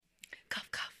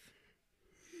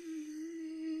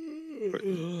Oh,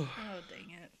 dang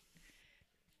it.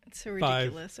 It's so 5,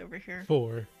 ridiculous over here.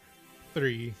 4,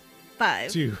 3,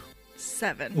 5, 2,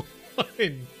 7.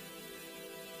 1.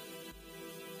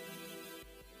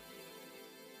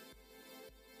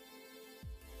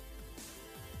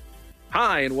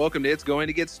 Hi, and welcome to It's Going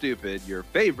to Get Stupid, your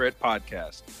favorite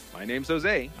podcast. My name's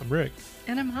Jose. I'm Rick.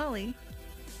 And I'm Holly.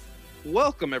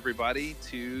 Welcome, everybody,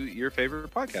 to your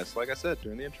favorite podcast, like I said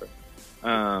during the intro.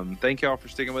 Thank you all for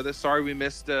sticking with us. Sorry we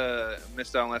missed out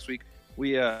on last week.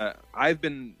 I've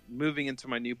been moving into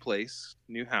my new place,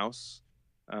 new house,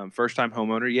 first-time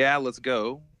homeowner. Yeah, let's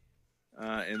go.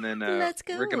 And then Let's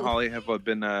go. Rick and Holly have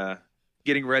been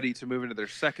getting ready to move into their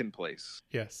second place.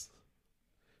 Yes.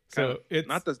 So it's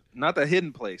not the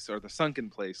hidden place or the sunken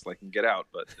place like in Get Out,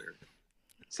 but their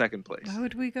second place. Why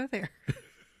would we go there?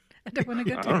 I don't want to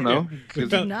go I there. don't know. we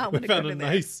do not want to go found to a there.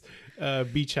 nice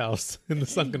beach house in the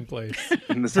sunken place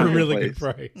In the for a sunken really place. good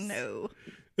price. No.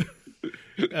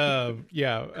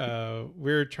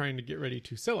 We're trying to get ready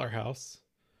to sell our house.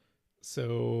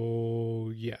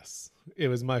 So yes, it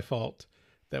was my fault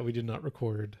that we did not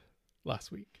record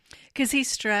last week. Because he's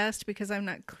stressed because I'm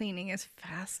not cleaning as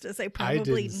fast as I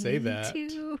probably didn't say need that.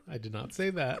 to. I did not say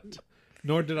that,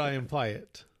 nor did I imply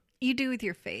it. You do with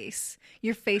your face.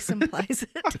 Your face implies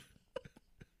it.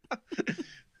 Holly's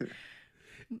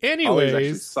actually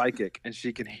Anyways, psychic, and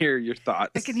she can hear your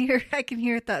thoughts. I can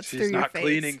hear thoughts She's through your not face.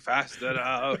 cleaning fast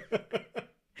enough.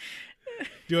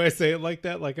 do I say it like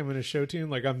that? Like I'm in a show tune?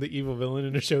 Like I'm the evil villain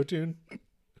in a show tune?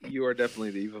 You are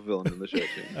definitely the evil villain in the show,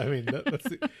 too. I mean,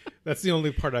 that's the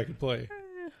only part I can play.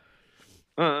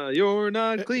 You're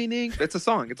not cleaning. It's a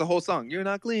song. It's a whole song. You're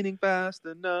not cleaning fast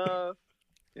enough.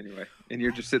 Anyway, and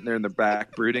you're just sitting there in the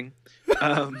back brooding.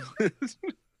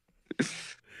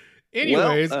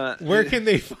 Anyways, Well, where can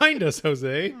they find us,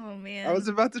 Jose? Oh, man. I was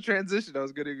about to transition. I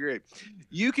was going to agree.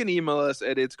 You can email us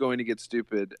at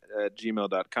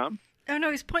itsgoingtogetstupid@gmail.com. Oh,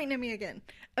 no, he's pointing at me again.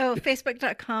 Oh,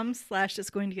 facebook.com/it's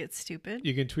going to get stupid.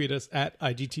 You can tweet us at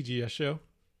IGTGS Show.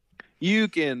 You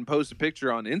can post a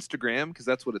picture on Instagram, because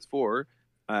that's what it's for,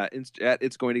 at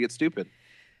It's Going to Get Stupid.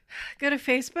 Go to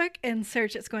Facebook and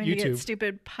search It's Going to Get YouTube.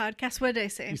 Stupid podcast. What did I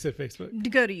say? You said Facebook.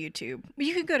 Go to YouTube.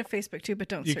 You can go to Facebook too, but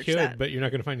don't You search could, that. but you're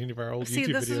not going to find any of our old See,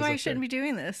 YouTube this videos. is why up you shouldn't there.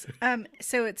 be doing this.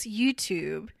 So it's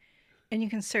YouTube, and you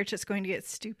can search It's Going to Get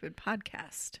Stupid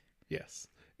podcast. Yes.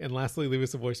 And lastly, leave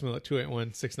us a voicemail at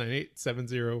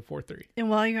 281-698-7043. And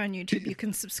while you're on YouTube, you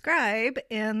can subscribe,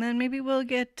 and then maybe we'll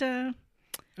get, An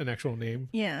actual name.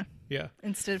 yeah, Yeah.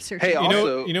 instead of searching. Hey, You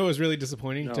know, it was really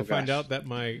disappointing Oh, to find gosh. out that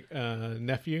my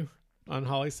nephew on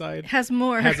Holly's side has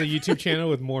more. has a YouTube channel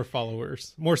with more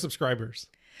followers, more subscribers.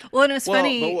 Well, and it's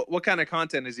funny. But what kind of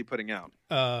content is he putting out?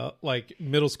 Like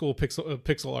middle school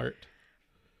pixel art.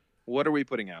 What are we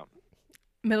putting out?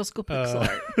 Middle school pixel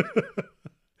art.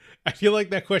 I feel like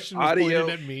that question was Audio.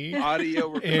 pointed at me.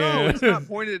 Audio. And- No, it's not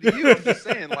pointed at you. I'm just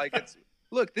saying,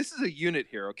 look, this is a unit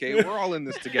here, okay? We're all in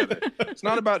this together. It's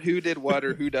not about who did what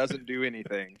or who doesn't do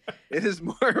anything. It is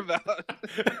more about.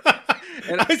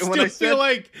 And I when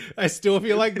still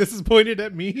feel like this is pointed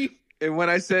at me. And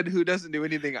when I said who doesn't do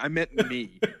anything, I meant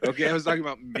me. Okay, I was talking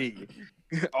about me.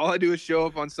 All I do is show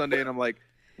up on Sunday, and I'm like,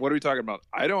 "What are we talking about?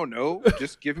 I don't know.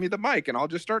 Just give me the mic, and I'll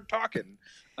just start talking."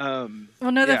 Well,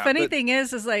 no, the yeah, funny but- thing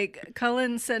is like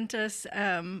Cullen sent us.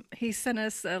 He sent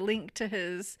us a link to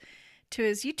his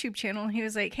YouTube channel. And he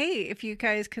was like, "Hey, if you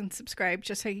guys can subscribe,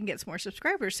 just so you can get some more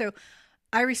subscribers." So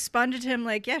I responded to him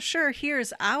like, "Yeah, sure.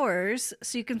 Here's ours,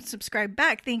 so you can subscribe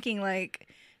back." Thinking like,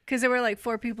 because there were like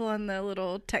 4 people on the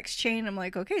little text chain. I'm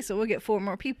like, okay, so we'll get 4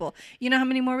 more people. You know how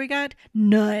many more we got?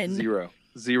 None.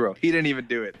 Zero. He didn't even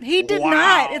do it. He did Wow.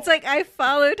 not. It's like I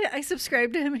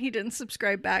subscribed to him, and he didn't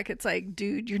subscribe back. It's like,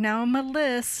 dude, you're now on my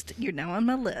list. You're now on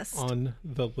my list. On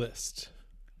the list.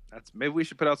 Maybe we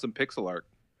should put out some pixel art.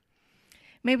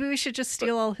 Maybe we should just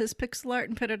steal all his pixel art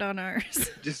and put it on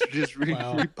ours. Just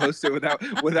Wow. repost it without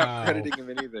Wow. crediting him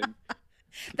anything.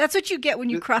 That's what you get when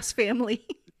you cross family.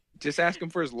 Just ask him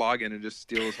for his login and just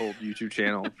steal his whole YouTube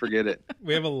channel. Forget it.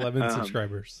 We have 11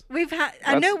 subscribers.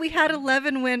 I know we had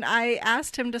 11 when I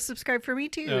asked him to subscribe for me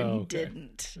too, and he okay.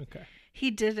 didn't. Okay. He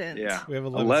didn't. Yeah, We have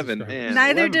 11 subscribers. Man,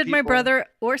 Neither 11 did my people brother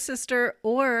or sister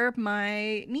or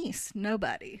my niece.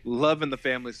 Nobody. loving the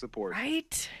family support.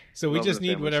 Right? So we Love just the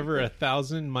need family whatever support.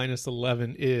 1,000 minus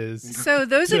 11 is. So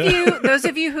those of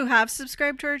you who have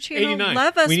subscribed to our channel, 89.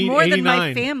 love us We need more than my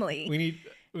 89. family.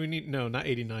 We need no, not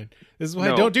 89. This is why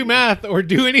I No. don't do math or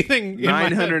do anything. in my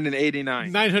head.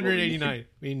 989. 989.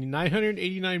 We need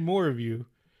 989 more of you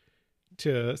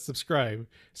to subscribe.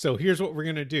 So here's what we're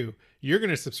going to do. You're going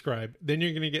to subscribe. Then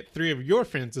you're going to get 3 of your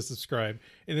friends to subscribe.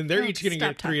 And then they're each going to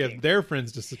get 3 of their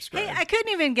friends to subscribe. Hey, I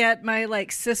couldn't even get my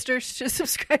sisters to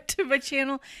subscribe to my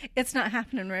channel. It's not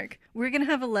happening, Rick. We're going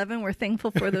to have 11. We're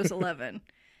thankful for those 11.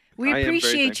 We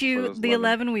appreciate you. The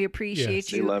 11, we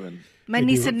appreciate you. The 11. My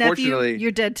niece and nephew,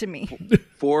 you're dead to me.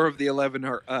 4 of the 11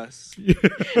 are us,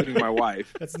 including my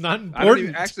wife. That's not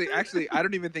important. Actually, I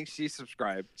don't even think she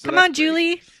subscribed. So Come on,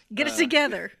 Julie, get it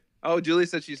together. Oh, Julie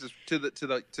said she's to the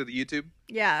YouTube.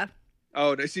 Yeah.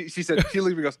 Oh no, she said she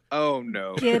leaves and goes, oh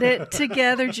no. Get it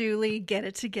together, Julie. Get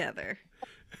it together.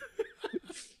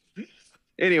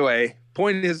 Anyway,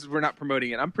 point is we're not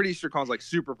promoting it. I'm pretty sure Colin's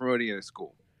super promoting it at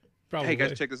school. Probably. Hey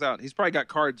guys, check this out. He's probably got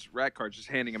rat cards, just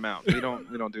handing them out. We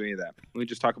don't do any of that. We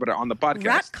just talk about it on the podcast.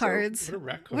 Rat cards. So.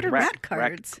 What are rat cards? Rat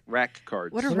cards. Rack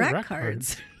cards. What are rat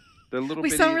cards? The little. We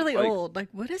sound really old.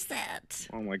 What is that?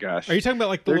 Oh my gosh. Are you talking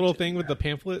about the little thing with the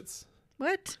pamphlets?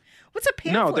 What? What's a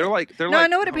pamphlet? No, they're like. No, I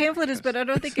know what a pamphlet is, but I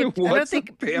don't think. What's I don't think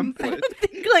a pamphlet? I don't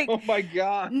think Oh my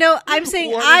god. No, I'm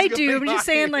saying I do. I'm just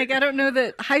saying here? I don't know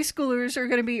that high schoolers are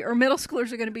going to be or middle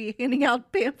schoolers are going to be handing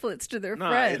out pamphlets to their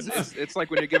friends. It's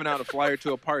like when you're giving out a flyer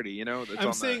to a party. That's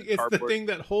I'm saying it's the thing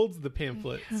that holds the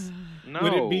pamphlets. No.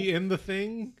 Would it be in the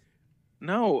thing?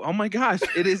 No. Oh my gosh.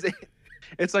 It is.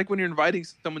 It's like when you're inviting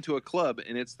someone to a club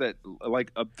and it's that a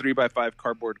 3x5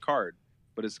 cardboard card,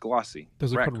 but it's glossy.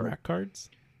 Those are called rat cards.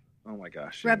 Oh my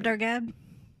gosh. Rabdargad?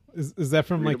 Is that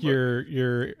from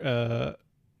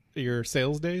your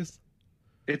sales days?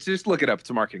 It's just look it up. It's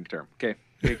a marketing term. Okay,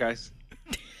 guys.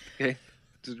 Okay,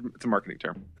 it's a marketing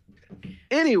term.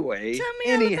 Anyway,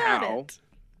 anyhow,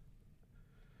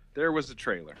 there was a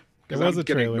trailer. There was a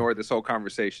trailer. Ignore this whole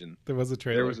conversation. There was a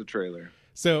trailer.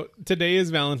 So today is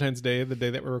Valentine's Day, the day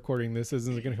that we're recording this. This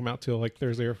isn't going to come out till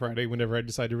Thursday or Friday, whenever I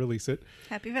decide to release it.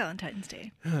 Happy Valentine's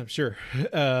Day. Sure.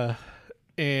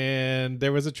 And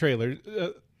there was a trailer.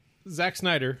 Zack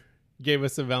Snyder gave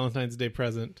us a Valentine's Day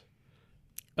present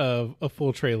of a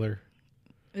full trailer.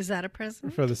 Is that a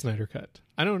present? For the Snyder Cut.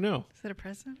 I don't know. Is that a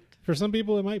present? For some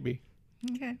people, it might be.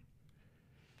 Okay.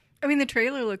 I mean, the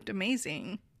trailer looked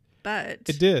amazing, but...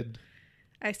 It did.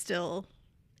 I still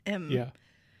am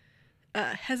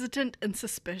hesitant and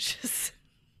suspicious.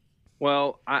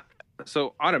 Well,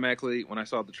 so automatically, when I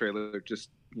saw the trailer just,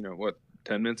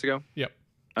 10 minutes ago? Yep.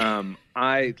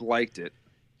 I liked it.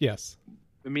 Yes.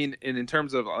 I mean, and in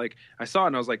terms of I saw it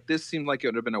and I was like, this seemed like it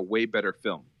would have been a way better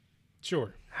film.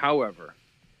 Sure. However,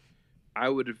 I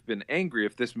would have been angry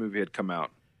if this movie had come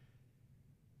out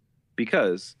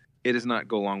because it does not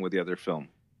go along with the other film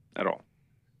at all.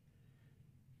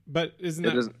 But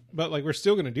but we're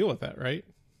still going to deal with that, right?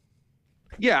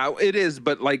 Yeah, it is.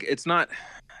 But it's not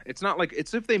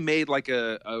it's if they made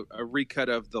a recut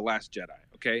of The Last Jedi.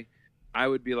 Okay. I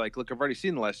would be like, look, I've already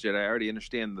seen The Last Jedi. I already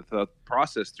understand the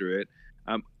process through it.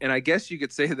 And I guess you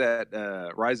could say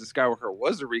that Rise of Skywalker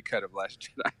was a recut of Last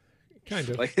Jedi. Kind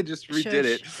of. It just redid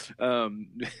it.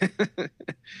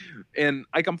 And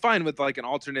I'm fine with an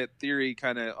alternate theory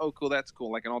kind of, oh, cool, that's cool,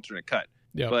 like an alternate cut.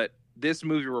 Yeah. But this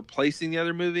movie replacing the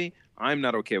other movie, I'm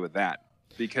not okay with that.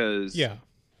 Because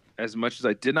as much as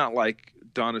I did not like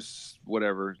Dawn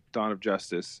of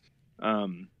Justice,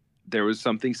 there was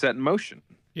something set in motion.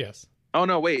 Yes. Oh,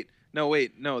 no, wait.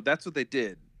 No, that's what they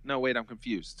did. No, wait, I'm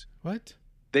confused. What?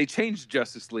 They changed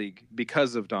Justice League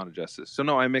because of Dawn of Justice. So,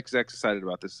 no, I'm excited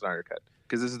about this Snyder Cut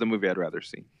because this is the movie I'd rather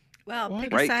see. Well,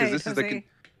 pick a side, Jose.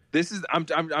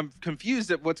 I'm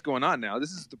confused at what's going on now.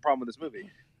 This is the problem with this movie.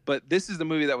 But this is the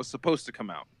movie that was supposed to come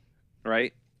out,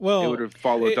 right? Well, it would have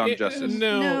followed Dawn of Justice.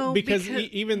 No, because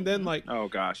even then, oh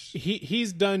gosh,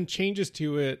 he's done changes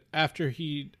to it after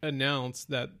he announced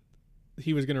that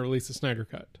he was going to release the Snyder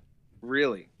Cut.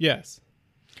 Really? Yes.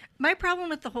 My problem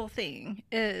with the whole thing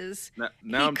is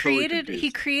now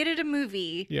he created a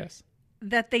movie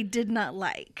that they did not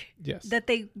like. Yes. That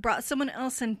they brought someone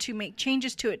else in to make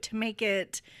changes to it to make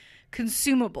it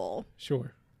consumable.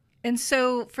 Sure. And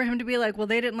so for him to be like, well,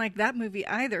 they didn't like that movie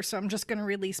either, so I'm just going to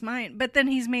release mine. But then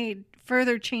he's made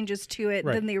further changes to it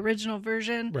than the original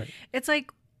version. Right. It's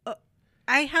like,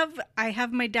 I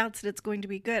have my doubts that it's going to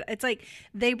be good. It's like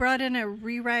they brought in a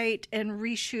rewrite and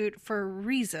reshoot for a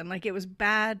reason. It was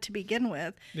bad to begin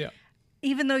with. Yeah.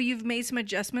 Even though you've made some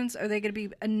adjustments, are they going to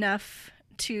be enough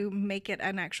to make it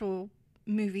an actual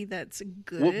movie that's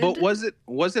good? Well, but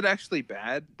was it actually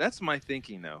bad? That's my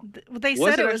thinking, though. They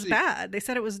said it was bad. They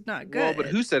said it was not good. Well, but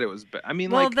who said it was bad? I mean,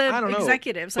 the I don't know.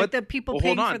 Executives, the people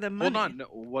paying for the money.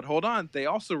 Hold on. They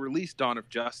also released Dawn of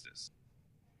Justice.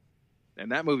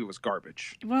 And that movie was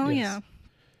garbage. Well, yeah.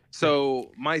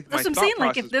 So my that's what I'm saying.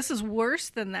 Like, if this is worse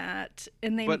than that,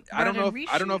 and they but I don't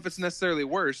know if it's necessarily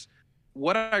worse.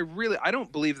 What I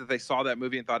don't believe that they saw that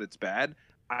movie and thought it's bad.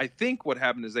 I think what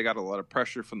happened is they got a lot of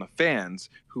pressure from the fans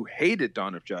who hated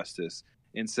Dawn of Justice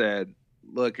and said,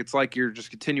 look, it's like you're just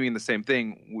continuing the same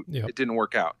thing. Yep. It didn't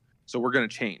work out, so we're going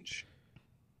to change.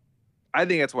 I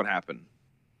think that's what happened.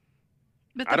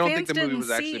 But I don't think the movie was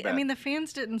actually bad. I mean, the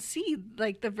fans didn't see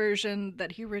like the version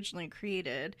that he originally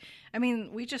created. I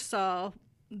mean, we just saw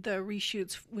the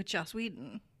reshoots with Joss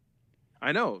Whedon.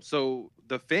 I know. So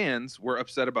the fans were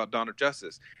upset about Dawn of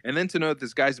Justice. And then to know that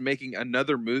this guy's making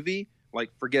another movie, like,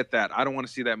 forget that. I don't want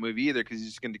to see that movie either because he's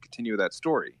just going to continue that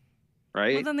story.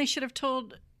 Right? Well, then they should have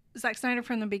told Zack Snyder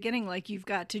from the beginning, like, you've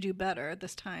got to do better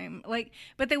this time. Like,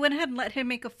 but they went ahead and let him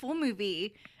make a full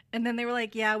movie. And then they were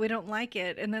like, yeah, we don't like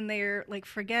it. And then they're like,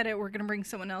 forget it. We're going to bring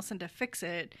someone else in to fix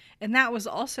it. And that was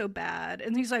also bad.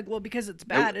 And he's like, well, because it's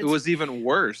bad. It was even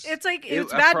worse. It's like,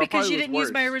 it's bad because you didn't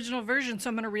use my original version, so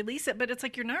I'm going to release it. But it's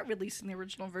like, you're not releasing the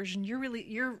original version.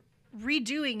 You're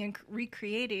redoing and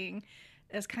recreating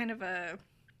as kind of a,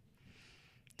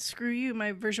 screw you,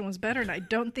 my version was better. And I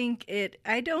don't think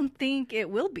it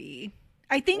will be.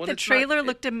 I think the trailer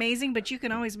looked amazing, but you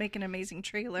can always make an amazing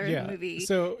trailer. Yeah, and the movie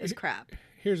is crap.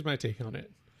 Here's my take on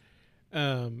it.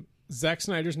 Zack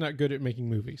Snyder's not good at making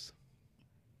movies.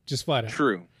 Just flat out.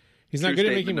 True. He's not good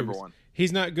at making movies.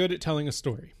 He's not good at telling a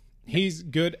story. He's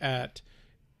good at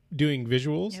doing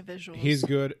visuals. Yeah,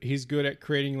 visuals. He's good at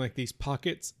creating like these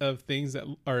pockets of things that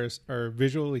are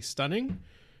visually stunning.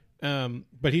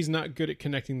 But he's not good at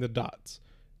connecting the dots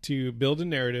to build a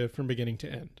narrative from beginning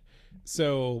to end.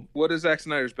 So, what is Zack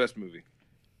Snyder's best movie?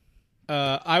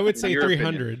 I would say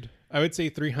 300. Opinion. I would say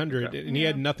 300, and he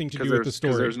had nothing to do with the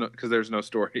story. Because there's no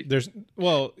story.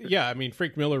 I mean,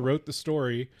 Frank Miller wrote the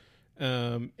story,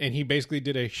 and he basically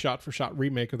did a shot-for-shot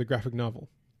remake of the graphic novel.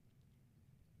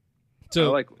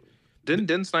 So,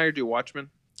 didn't Snyder do Watchmen?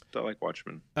 I like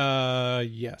Watchmen.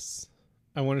 Yes,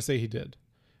 I want to say he did.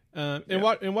 And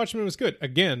Watchmen was good.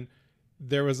 Again,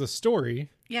 there was a story.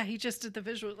 Yeah, he just did the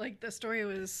visual. Like the story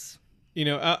was,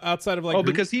 outside of like.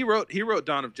 Because he wrote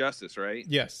Dawn of Justice, right?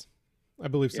 Yes. I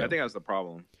believe so. Yeah, I think that was the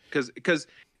problem. Because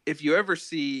if you ever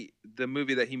see the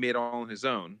movie that he made all on his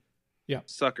own,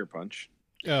 Sucker Punch.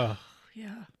 Yeah.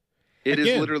 It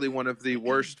is literally one of the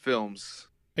worst films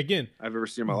I've ever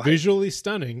seen in my life. Visually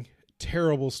stunning,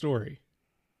 terrible story.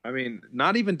 I mean,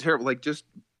 not even terrible, like just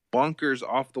bonkers,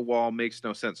 off the wall, makes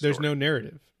no sense. There's no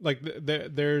narrative. Like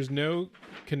there's no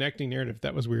connecting narrative.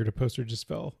 That was weird. A poster just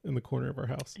fell in the corner of our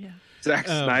house. Yeah. Zack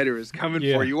Snyder is coming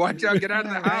for you. Watch out! Get out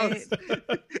of the house.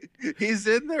 He's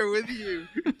in there with you.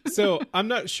 So I'm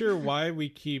not sure why we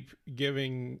keep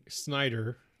giving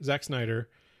Zack Snyder,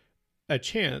 a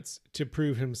chance to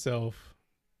prove himself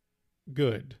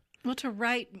good. Well, to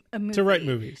write a movie. To write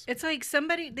movies. It's like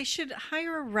they should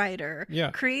hire a writer,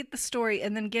 create the story,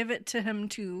 and then give it to him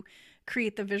to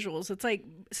create the visuals. It's like,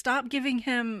 stop giving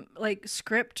him like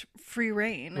script free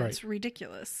reign. Right. It's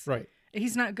ridiculous. Right.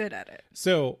 He's not good at it.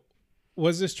 So,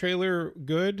 was this trailer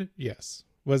good? Yes.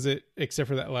 Was it, except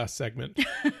for that last segment?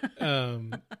 I'll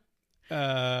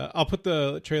put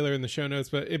the trailer in the show notes,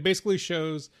 but it basically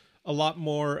shows a lot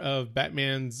more of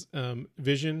Batman's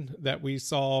vision that we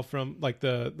saw from like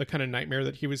the kind of nightmare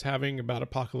that he was having about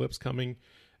apocalypse coming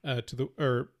not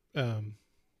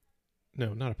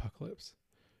apocalypse.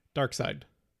 Darkseid,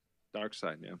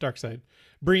 yeah. Darkseid.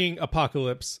 Bringing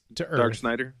apocalypse to Earth. Dark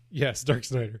Snyder? Yes, Dark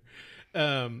Snyder.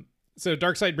 So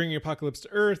Darkseid bringing apocalypse to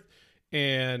Earth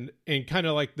and kind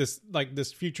of like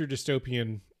this future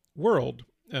dystopian world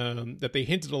that they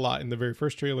hinted a lot in the very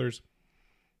first trailers.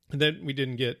 And then we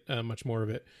didn't get much more of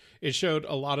it. It showed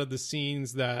a lot of the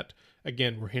scenes that,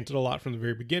 again, were hinted a lot from the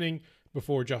very beginning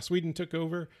before Joss Whedon took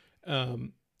over.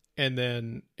 And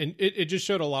it just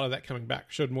showed a lot of that coming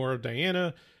back. Showed more of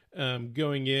Diana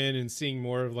going in and seeing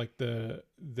more of like the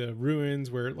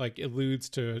ruins where it like alludes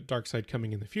to Darkseid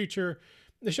coming in the future.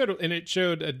 It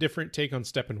showed a different take on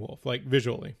Steppenwolf, like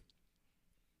visually.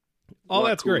 All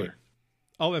that's great.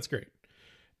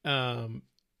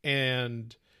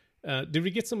 And did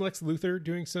we get some Lex Luthor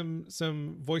doing some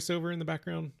voiceover in the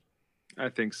background? I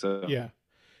think so. Yeah.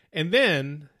 And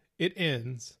then it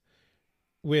ends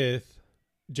with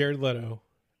Jared Leto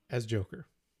as Joker.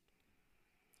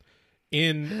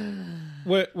 In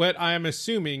what I am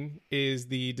assuming is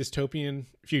the dystopian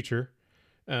future,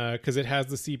 because it has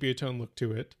the sepia tone look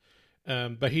to it.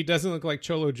 But he doesn't look like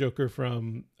Cholo Joker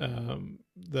from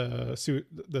the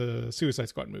Suicide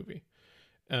Squad movie.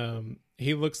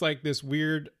 He looks like this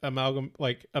weird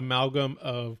amalgam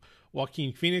of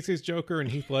Joaquin Phoenix's Joker and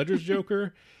Heath Ledger's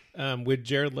Joker. with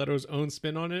Jared Leto's own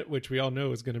spin on it, which we all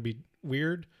know is going to be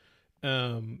weird.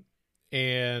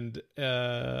 And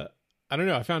I don't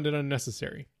know. I found it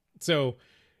unnecessary. So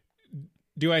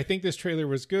do I think this trailer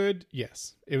was good?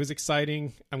 Yes. It was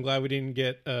exciting. I'm glad we didn't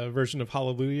get a version of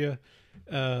Hallelujah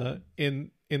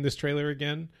in this trailer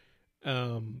again.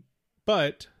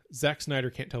 But Zack Snyder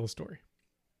can't tell a story.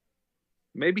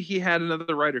 Maybe he had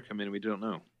another writer come in. We don't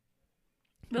know.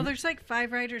 Well, there's like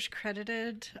 5 writers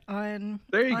credited on.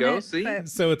 There you on go. it, See? but-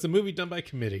 So it's a movie done by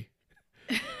committee.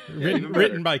 even written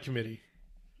better. by committee.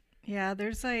 Yeah,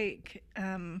 there's like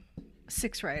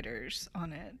 6 writers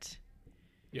on it.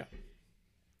 Yeah.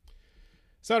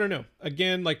 So I don't know.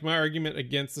 Again, like my argument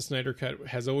against the Snyder Cut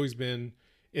has always been,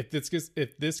 if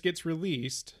this gets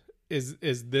released, is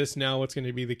this now what's going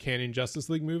to be the canon Justice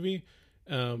League movie?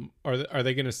 Are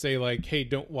they going to say like, hey,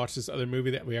 don't watch this other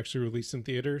movie that we actually released in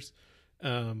theaters?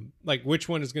 Like which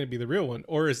one is going to be the real one,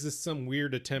 or is this some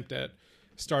weird attempt at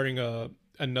starting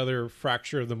another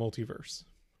fracture of the multiverse?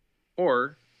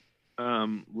 Or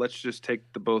let's just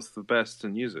take both the best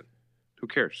and use it. Who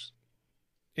cares?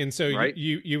 And so Right?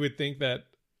 you would think that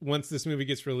once this movie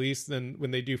gets released, then when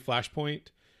they do Flashpoint,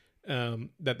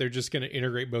 that they're just going to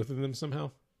integrate both of them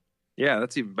somehow. Yeah,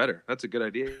 that's even better. That's a good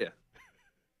idea.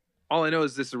 All I know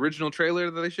is this original trailer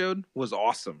that they showed was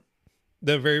awesome.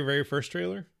 The very, very first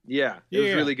trailer. Yeah, it was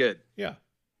Yeah. really good. Yeah.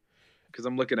 Because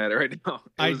I'm looking at it right now.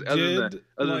 It I was, other did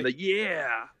than like- the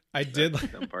yeah. I did.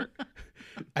 That part.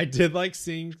 I did like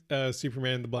seeing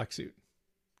Superman in the black suit.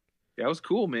 Yeah, it was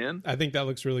cool, man. I think that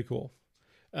looks really cool.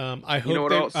 I hope You know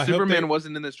what else? I hope Superman they-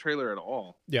 wasn't in this trailer at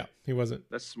all. Yeah, he wasn't.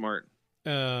 That's smart.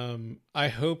 I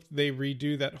hope they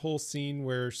redo that whole scene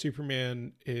where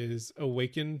Superman is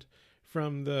awakened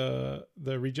from the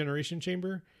regeneration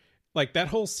chamber. Like that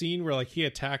whole scene where like he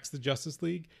attacks the Justice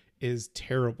League is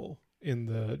terrible in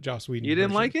the Joss Whedon. You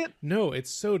didn't version. like it? No,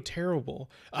 it's so terrible.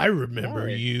 I remember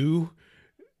Why? you.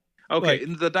 Okay, Like-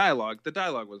 and the dialogue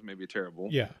was maybe terrible.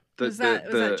 Yeah. Was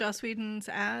that Joss Whedon's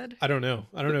ad? I don't know.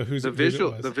 I don't know who's the whose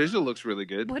visual? It was. The visual looks really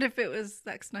good. What if it was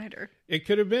Zack Snyder? It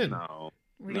could have been. No,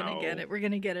 We're gonna get No. it. We're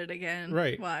gonna get it again.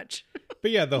 Right. Watch. But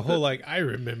yeah, the whole like I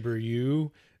remember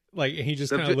you, like and he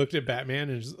just The kind of vi- looked at Batman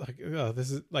and just like, oh,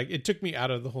 this is like it took me out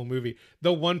of the whole movie.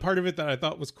 The one part of it that I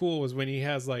thought was cool was when he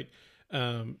has like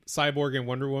Cyborg and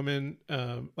Wonder Woman,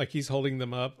 like he's holding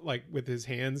them up like with his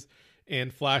hands,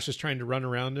 and Flash is trying to run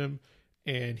around him,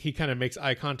 and he kind of makes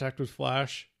eye contact with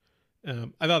Flash.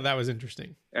 I thought that was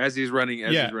interesting. as he's running.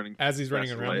 As he's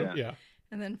running around away, him. Yeah.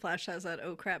 And then Flash has that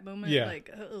oh crap moment. Yeah. Like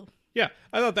oh. Yeah,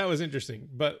 I thought that was interesting,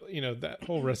 but you know that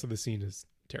whole rest of the scene is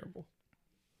terrible.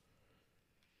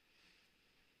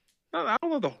 No, I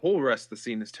don't know. The whole rest of the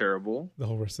scene is terrible. The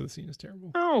whole rest of the scene is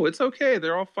terrible. No, it's okay.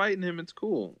 They're all fighting him. It's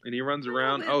cool, and he runs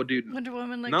around. and Oh, dude, Wonder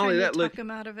Woman like Not trying only to that, talk look,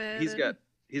 him out of it.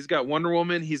 he's got Wonder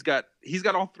Woman. He's got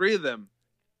all 3 of them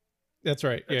That's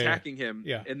right. Yeah, attacking him.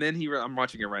 Yeah. And then I'm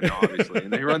watching it right now, obviously.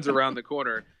 And then he runs around the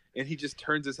corner, and he just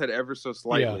turns his head ever so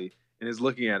slightly and is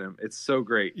looking at him. It's so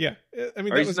great. yeah. I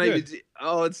mean, Or that he's was not good. even-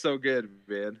 oh, it's so good,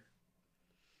 man.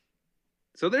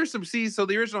 So there's some so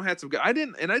the original had some good. I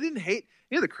didn't hate.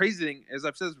 You know, the crazy thing, as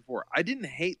I've said this before, I didn't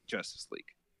hate Justice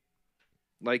League.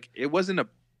 Like it wasn't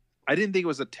I didn't think it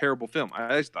was a terrible film.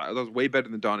 I just thought it was way better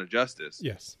than Dawn of Justice.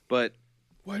 Yes. But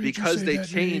Why did because you say they that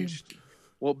changed,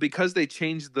 because they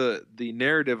changed the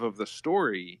narrative of the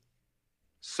story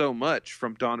so much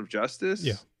from Dawn of Justice.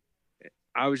 Yeah.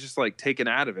 I was just like taken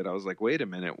out of it. I was like, wait a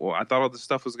minute. Well, I thought all this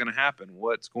stuff was going to happen.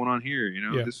 What's going on here? You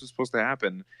know, Yeah. this was supposed to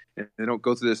happen. And they don't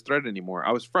go through this thread anymore.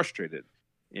 I was frustrated.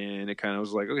 And it kind of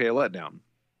was like, okay, a letdown.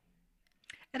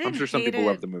 I didn't I'm sure some hate people it.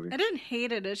 love the movie. I didn't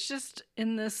hate it. It's just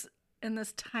in this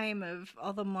time of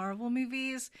all the Marvel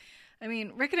movies. I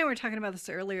mean, Rick and I were talking about this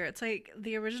earlier. It's like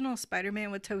the original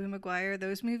Spider-Man with Tobey Maguire,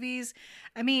 those movies.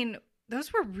 I mean,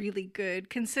 those were really good,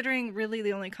 considering really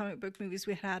the only comic book movies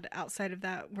we had outside of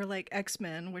that were like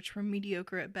X-Men, which were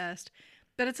mediocre at best.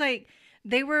 But it's like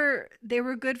they were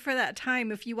good for that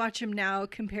time. If you watch them now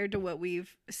compared to what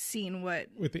we've seen,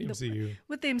 with the MCU?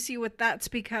 with the MCU, what that's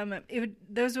become,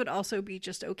 those would also be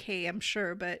just okay, I'm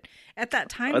sure. But at that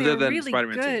time, they Other were than really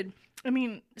Spider-Man 2. good. I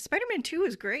mean, Spider-Man 2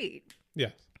 is great. Yeah.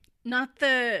 Not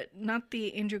the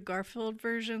Andrew Garfield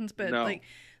versions, but No. like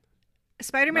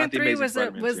Spider-Man Not the 3 Amazing was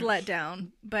Spider-Man was 2. let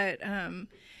down.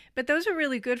 But those are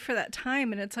really good for that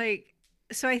time. And it's like,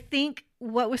 so I think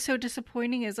what was so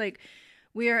disappointing is like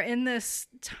we are in this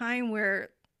time where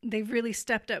they've really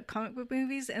stepped up comic book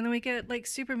movies, and then we get like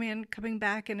Superman coming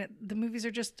back, and the movies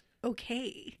are just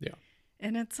okay. Yeah.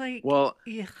 And it's like, Well,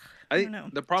 ugh, I don't think know.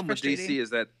 the problem with It's frustrating. DC is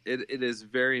that it is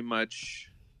very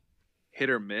much hit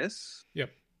or miss.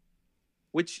 Yep.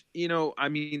 which, I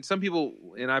mean, some people,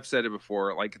 and I've said it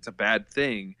before, like it's a bad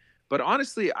thing, but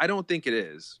honestly, I don't think it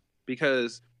is,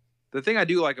 because the thing I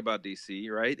do like about DC,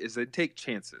 right, is they take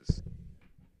chances.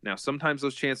 Now, sometimes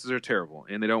those chances are terrible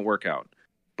and they don't work out,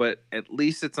 but at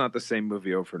least it's not the same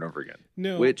movie over and over again.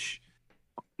 No. Which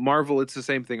Marvel, it's the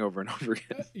same thing over and over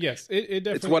again. Yes, it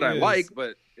definitely it's what is. I like,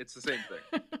 but it's the same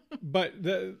thing. But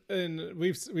and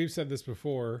we've said this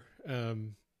before.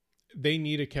 They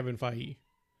need a Kevin Feige.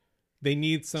 They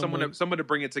need someone to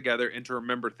bring it together and to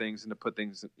remember things and to put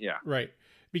things. Yeah, right.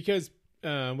 Because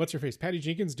what's her face? Patty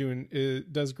Jenkins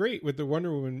does great with the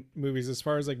Wonder Woman movies as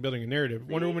far as like building a narrative.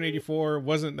 Wonder Woman 84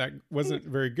 wasn't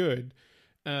very good,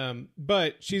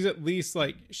 but she's at least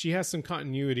like she has some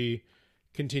continuity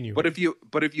continuing. But if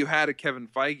you had a Kevin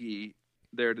Feige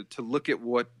there to look at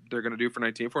what they're going to do for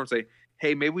 1984 and say,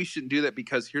 hey, maybe we shouldn't do that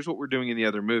because here's what we're doing in the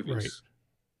other movies. Right.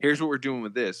 Here's what we're doing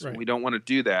with this. Right. We don't want to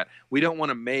do that. We don't want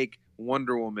to make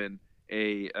Wonder Woman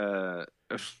a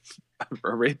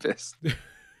rapist.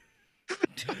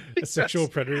 A sexual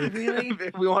predator. Really?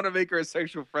 We want to make her a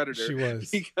sexual predator. She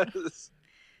was. Because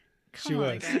Come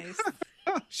on, guys.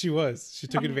 She was. She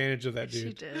took advantage of that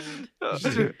dude.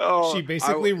 She did. She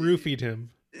basically roofied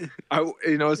him.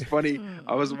 It's funny.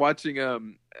 I was watching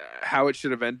How It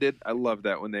Should Have Ended. I love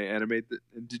that when they animate the,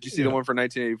 did you see the one for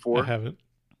 1984? I haven't.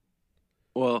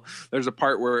 Well, there's a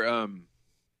part where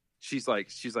she's like,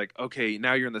 okay,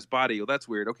 now you're in this body. Well, that's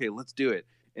weird. Okay, let's do it.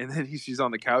 And then she's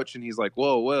on the couch and he's like,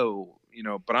 whoa,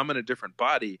 but I'm in a different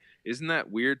body. Isn't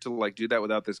that weird to like do that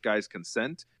without this guy's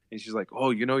consent? And she's like,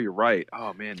 oh, you're right.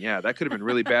 Oh man, yeah, that could have been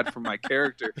really bad for my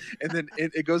character. And then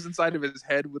it goes inside of his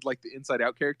head with like the Inside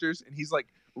Out characters, and he's like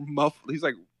muffled. He's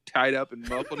like tied up and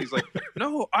muffled. He's like,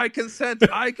 no, I consent.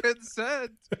 I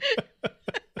consent.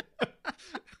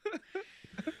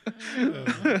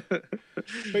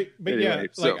 But anyway, yeah,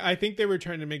 like I think they were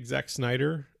trying to make Zack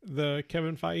Snyder the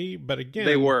Kevin Feige, but again,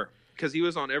 they were, because he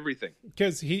was on everything.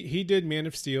 Because he did Man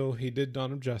of Steel, he did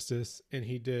Dawn of Justice, and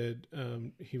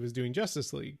he was doing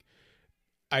Justice League.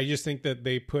 I just think that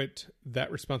they put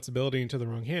that responsibility into the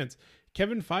wrong hands.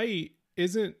 Kevin Feige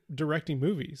isn't directing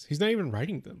movies; he's not even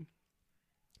writing them.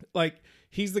 Like,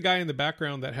 he's the guy in the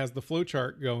background that has the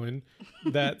flowchart going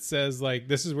that says like,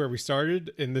 this is where we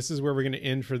started and this is where we're going to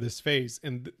end for this phase.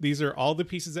 And these are all the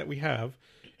pieces that we have.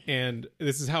 And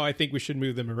this is how I think we should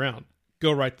move them around.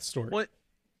 Go write the story. What?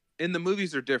 And the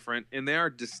movies are different and they are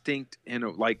distinct in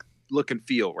a like look and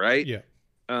feel, right? Yeah.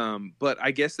 But I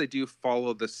guess they do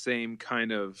follow the same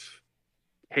kind of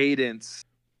cadence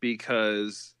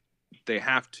because they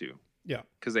have to. Yeah.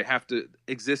 Because they have to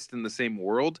exist in the same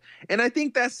world. And I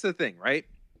think that's the thing, right?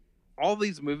 All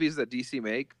these movies that DC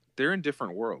make, they're in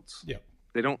different worlds. Yeah.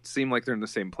 They don't seem like they're in the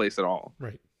same place at all.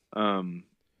 Right.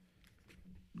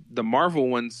 The Marvel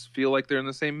ones feel like they're in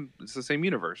the same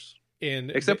universe.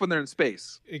 And except when they're in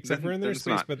space. Except when they're in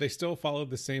space, but they still follow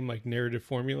the same like narrative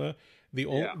formula. The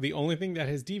only thing that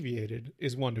has deviated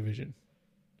is WandaVision.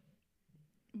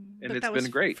 And it's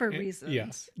been great. For reasons.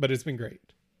 Yes, but it's been great.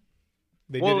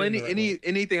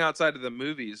 Anything outside of the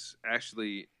movies,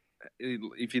 actually,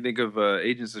 if you think of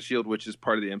Agents of S.H.I.E.L.D., which is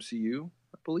part of the MCU,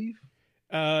 I believe.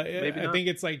 I think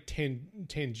it's like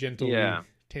tangentially. Yeah.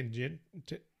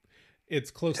 It's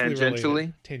closely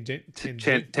tangentially related.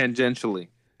 Tangentially.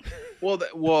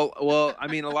 Well. I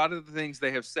mean, a lot of the things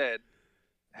they have said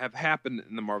have happened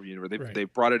in the Marvel universe.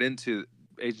 They've brought it into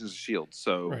Agents of S.H.I.E.L.D.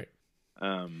 So, right.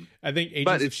 I think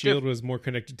Agents of S.H.I.E.L.D. was more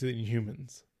connected to the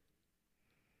Inhumans.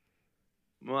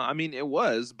 Well, I mean, it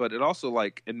was, but it also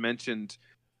it mentioned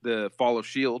the fall of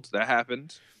S.H.I.E.L.D. that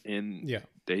happened in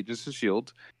the Agents of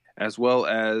S.H.I.E.L.D., as well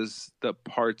as the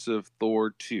parts of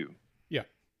Thor 2. Yeah.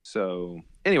 So,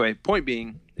 anyway, point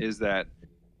being is that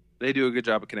they do a good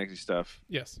job of connecting stuff.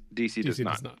 Yes. DC does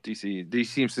not. DC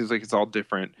seems like it's all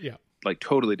different. Yeah. Like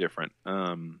totally different.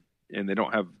 And they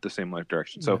don't have the same life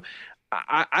direction. So,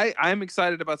 I'm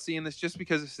excited about seeing this just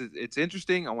because it's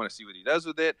interesting. I want to see what he does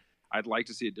with it. I'd like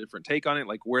to see a different take on it,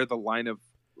 like where the line of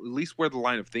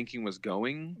thinking was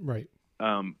going. Right.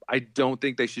 I don't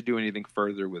think they should do anything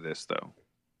further with this, though.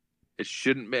 It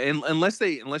shouldn't, unless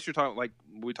you're talking like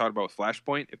we talked about with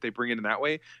Flashpoint. If they bring it in that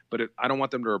way, but I don't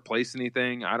want them to replace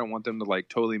anything. I don't want them to like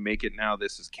totally make it now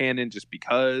this is canon just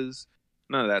because.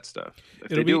 None of that stuff. If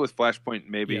they do it with Flashpoint,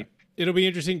 maybe. Yeah. It'll be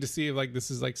interesting to see if like this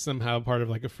is like somehow part of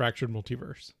like a fractured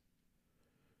multiverse.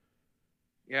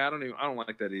 Yeah, I don't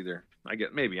like that either. I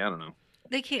don't know.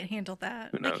 They can't handle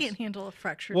that. They can't handle a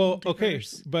fractured multiverse. okay,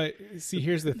 but see,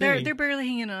 here's the thing. They're barely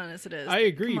hanging on as it is. I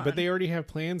agree, but they already have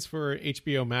plans for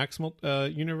HBO Max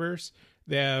universe.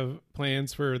 They have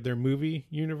plans for their movie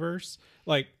universe.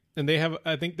 Like, And they have,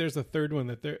 I think there's a third one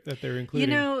that they're including.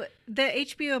 You know, the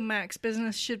HBO Max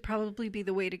business should probably be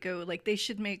the way to go. Like, they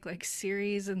should make like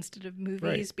series instead of movies,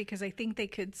 Right. because I think they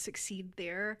could succeed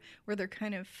there, where they're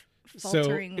kind of So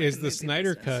faltering. with is the the movie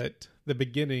Snyder business. Cut the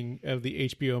beginning of the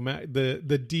HBO Max, the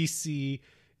DC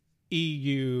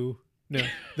EU? No,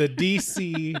 the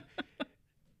DC.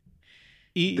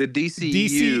 The DCU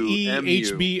DCE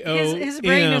MU. HBO. His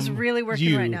brain is really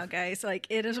working right now, guys. Like,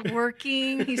 it is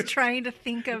working. He's trying to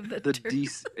think of the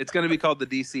DC. It's going to be called the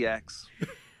DCX.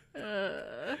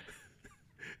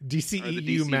 DCEU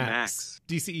DC Max.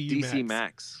 DCEU DC Max.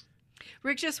 Max.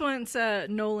 Rick just wants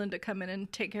Nolan to come in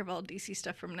and take care of all DC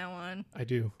stuff from now on. I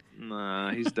do.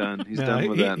 Nah, he's done. He's No, done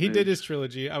with that. He man. did his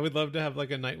trilogy. I would love to have like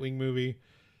a Nightwing movie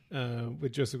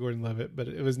with Joseph Gordon-Levitt, but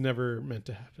it was never meant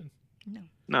to happen. No.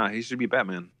 Nah, he should be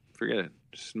Batman. Forget it.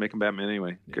 Just make him Batman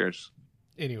anyway. Who cares?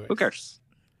 Anyway, Who cares?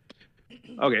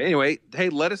 Okay. Anyway, hey,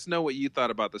 let us know what you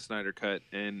thought about the Snyder Cut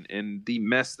and the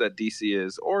mess that DC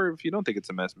is, or if you don't think it's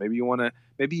a mess, maybe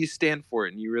you stand for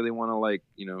it and you really want to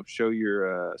show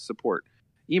your support.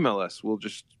 Email us. We'll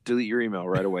just delete your email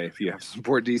right away if you have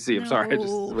support DC. I'm sorry, just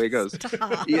the way it goes.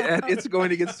 Stop. Yeah, it's going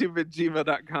to get stupid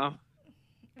gmail.com.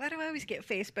 Why do I always get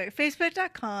Facebook?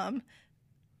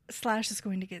 Facebook.com/is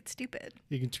going to get stupid.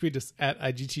 you can tweet us at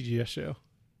IGTGS Show.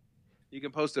 You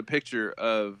can post a picture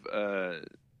of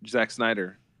Zack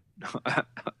Snyder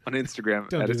on Instagram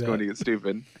Don't at do It's that. Going to Get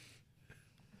Stupid.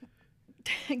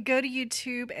 Go to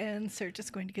YouTube and search "It's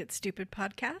Going to Get Stupid"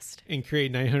 podcast. And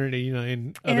create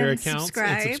 989 other And accounts subscribe.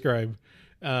 and subscribe.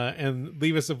 And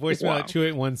leave us a voicemail Wow. at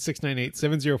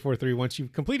 281-698-7043 once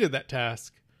you've completed that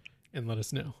task, and let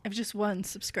us know. I've just one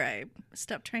subscribe.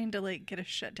 Stop trying to get us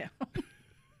shut down.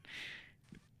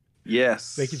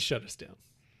 Yes. They can shut us down.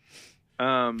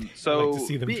 So I'd like to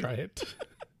see them try it.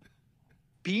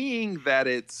 being that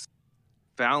it's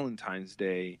Valentine's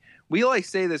Day, we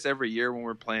say this every year when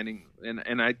we're planning,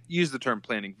 and I use the term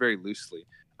planning very loosely.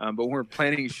 But when we're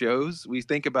planning shows, we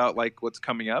think about what's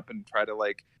coming up and try to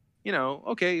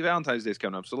okay, Valentine's Day's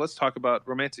coming up, so let's talk about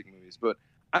romantic movies. But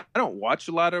I don't watch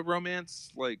a lot of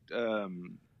romance,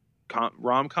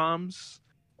 rom-coms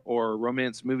or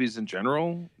romance movies in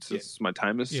general, since my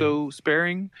time is so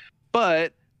sparing.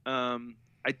 But I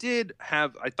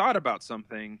thought about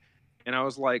something, and I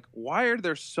was like, why are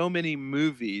there so many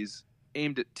movies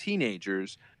aimed at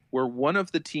teenagers where one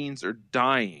of the teens are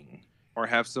dying or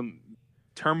have some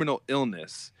terminal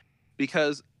illness?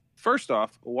 Because first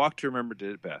off, A Walk to Remember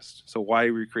did it best. So why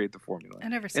recreate the formula? I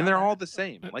never saw And they're that. all the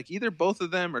same. Either both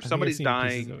of them or I think I've somebody's seen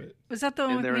pieces dying. of it. Was that the one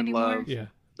and with they're in Mandy love. Moore? Yeah.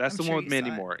 That's I'm the sure one with you Mandy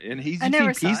saw it. Moore. And he's I seen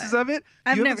never saw pieces it. of it?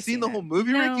 I've You never haven't seen seen the it. whole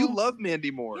movie, Rick? You No. love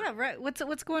Mandy Moore. Yeah, right.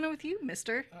 What's going on with you,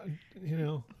 mister?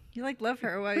 You You love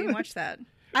her. Why you watch that?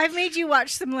 I've made you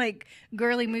watch some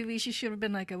girly movies. You should have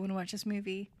been like, I want to watch this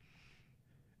movie.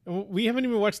 know, we haven't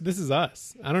even watched This Is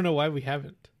Us. I don't know why we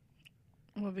haven't.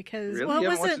 Well, because Really? well, it You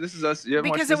haven't watched wasn't This Is Us? You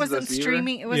haven't because watched it This Is wasn't Us either?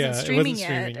 streaming. It wasn't Yeah, it wasn't streaming yet.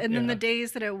 streaming, And then yeah. the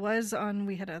days that it was on,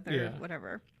 we had other Yeah.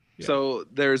 whatever. Yeah. So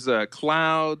there's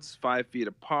Clouds, 5 Feet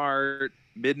Apart,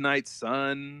 Midnight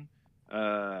Sun,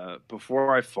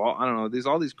 Before I Fall. I don't know. There's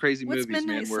all these crazy What's movies,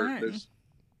 Midnight man. Where Sun? there's,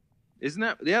 isn't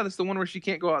that? Yeah, that's the one where she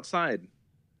can't go outside,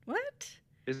 What?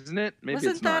 isn't it? Maybe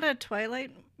Wasn't it's that not. a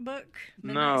Twilight book?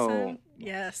 No. Sun?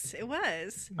 Yes, it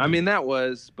was. I mean, that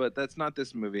was, but that's not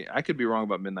this movie. I could be wrong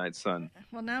about Midnight Sun.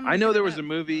 Well, now I'm I know looking there it was up. a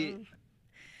movie. Oh.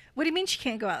 What do you mean she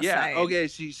can't go outside? Yeah. Okay.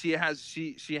 She has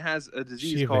a Is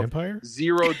disease she a called vampire?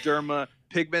 xeroderma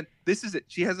pigment. This is it.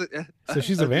 She has So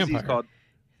she's a disease vampire. called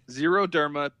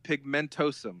xeroderma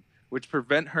pigmentosum, which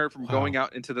prevent her from Wow. going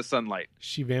out into the sunlight.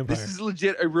 She vampire. This is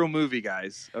legit a real movie,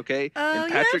 guys. Okay. Oh, and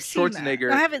yeah, Patrick I've seen that.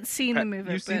 Schwarzenegger. I haven't seen the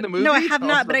movie. You've seen but- the movie? No, I have I was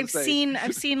not. about But to I've say.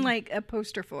 seen a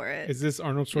poster for it. Is this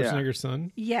Arnold Schwarzenegger's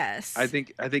son? Yes. I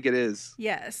think it is.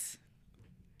 Yes.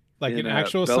 Like In, an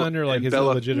actual Bella- son or like in his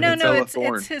Bella- illegitimate No, son? no, Bella it's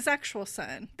Thorne. his actual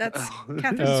son. That's Oh.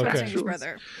 Catherine Oh, okay. Schwarzenegger's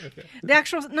brother. Okay. The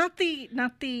actual, not the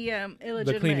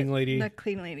illegitimate, cleaning lady. the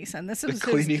cleaning lady son. This The was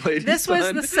cleaning lady. This was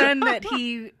son. the son that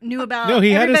he knew about. No,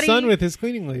 he had a Everybody- son with his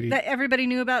cleaning lady. that everybody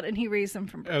knew about, and he raised them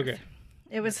from birth. Okay.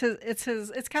 It was his.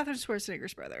 It's Catherine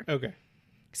Schwarzenegger's brother. Okay.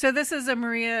 So this is a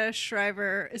Maria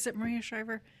Shriver. Is it Maria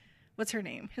Shriver? What's her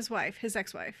name? His wife, his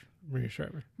ex-wife, Maria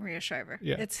Shriver. Maria Shriver.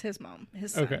 Yeah. It's his mom.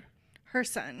 His son. Okay. Her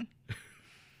son.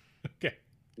 Okay.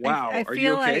 Wow. I Are feel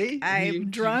you okay? like I'm You-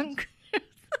 drunk.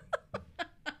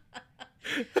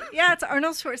 Yeah, it's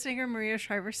Arnold Schwarzenegger, Maria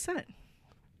Shriver's son.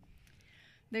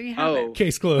 There you have Oh. it.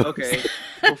 Case closed. Okay.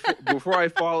 Before I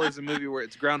Fall is a movie where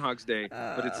it's Groundhog's Day,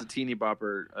 but it's a teeny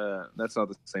bopper. That's not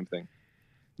the same thing.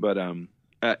 But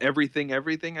Everything.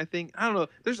 I think I don't know.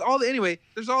 There's all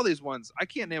these ones. I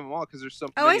can't name them all because there's so.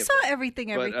 Oh, many I of saw them.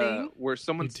 Everything. But, where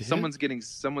someone's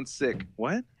sick.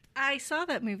 What? I saw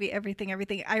that movie, Everything.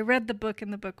 I read the book,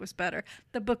 and the book was better.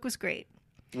 The book was great.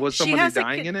 Was somebody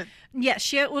dying in it? Yes.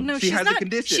 She's has not. a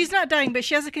condition. She's not dying, but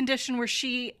she has a condition where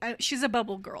she's a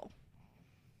bubble girl.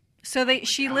 So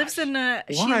she lives in a.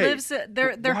 Why? She lives.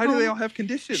 Their Why home, do they all have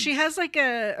conditions? She has like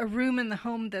a room in the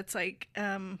home that's like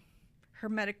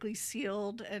hermetically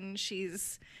sealed, and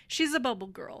she's a bubble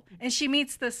girl, and she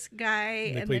meets this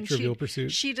guy, and then Trivial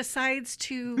Pursuit. she decides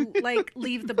to like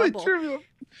leave the bubble.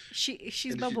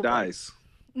 She's and bubble. she dies.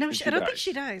 No, And I don't think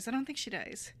she dies. I don't think she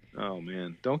dies. Oh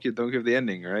man, don't give the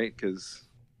ending, right? Because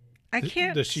I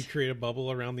can't. Does she create a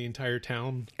bubble around the entire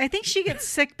town? I think she gets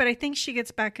sick, but I think she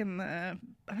gets back in the.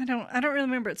 I don't really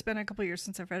remember. It's been a couple years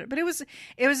since I've read it, but it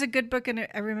was a good book, and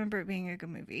I remember it being a good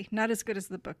movie. Not as good as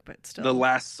the book, but still. the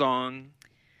last song.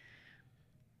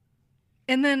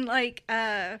 And then like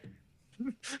The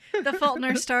Fault in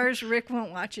Our Stars, Rick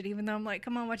won't watch it, even though I'm like,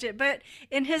 come on, watch it. But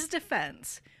in his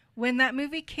defense, when that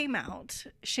movie came out,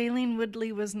 Shailene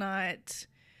Woodley was not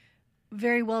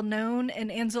very well known,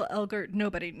 and Ansel Elgort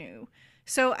nobody knew.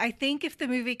 So I think if the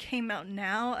movie came out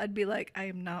now, I'd be like, I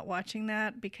am not watching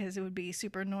that because it would be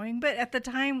super annoying. But at the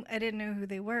time, I didn't know who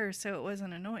they were, so it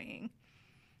wasn't annoying.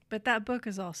 But that book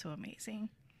is also amazing.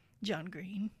 John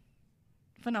Green,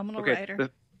 phenomenal writer.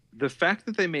 The fact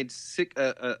that they made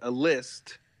a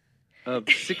list of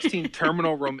 18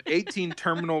 terminal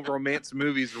romance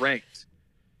movies ranked.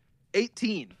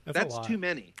 18. That's too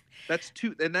many. That's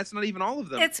too, and that's not even all of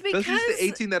them. It's because those are just the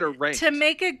 18 that are ranked. To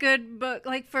make a good book,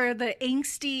 like for the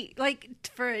angsty, like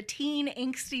for a teen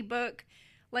angsty book,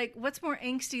 like what's more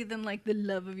angsty than like the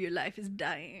love of your life is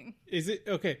dying? Is it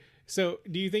okay? So,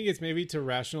 do you think it's maybe to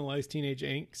rationalize teenage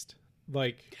angst?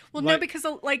 No, because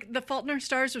like The Fault in Our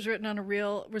Stars was written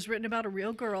about a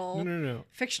real girl. No.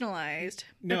 Fictionalized.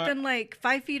 No, but then like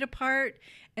 5 Feet Apart,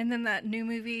 and then that new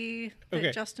movie that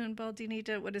Okay. Justin Baldini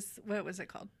did. What was it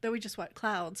called? That we just watched,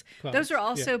 Clouds. Clouds, Those are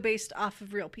also yeah. based off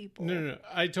of real people. No.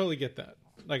 I totally get that.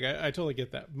 Like, I totally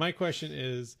get that. My question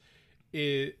is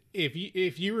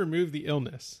if you remove the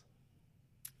illness,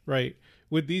 right?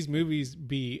 Would these movies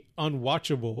be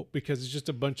unwatchable because it's just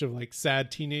a bunch of like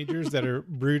sad teenagers that are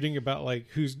brooding about like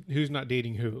who's not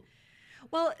dating who?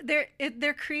 Well,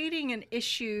 they're creating an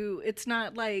issue. It's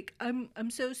not like I'm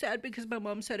so sad because my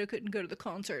mom said I couldn't go to the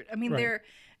concert. I mean, Right.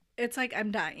 it's like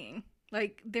I'm dying.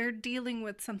 Like they're dealing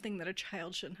with something that a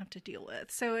child shouldn't have to deal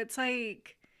with. So it's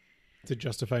like To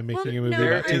justify making a Well, movie no,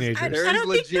 about I- teenagers. I There is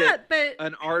don't think legit that, but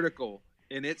an article,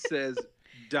 and it says,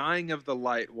 "Dying of the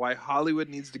Light: Why Hollywood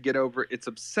Needs to Get Over Its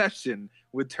Obsession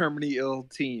with Terminally Ill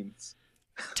Teens."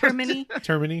 Termini,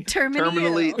 Termini?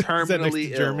 Terminally ill. Is that next to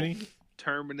ill. Germany?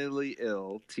 Terminally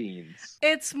ill teens.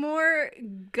 It's more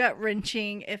gut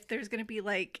wrenching if there's going to be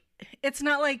like, it's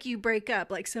not like you break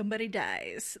up, like somebody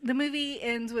dies. The movie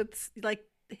ends with like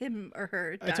him or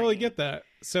her dying. I totally get that.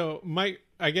 So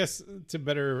I guess to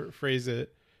better phrase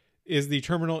it, is the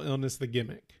terminal illness the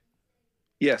gimmick?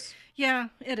 Yes. Yeah,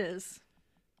 it is.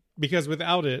 Because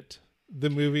without it, the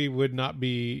movie would not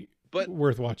be But-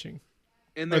 worth watching.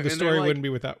 And Or the they're story like- wouldn't be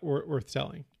worth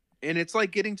telling. And it's like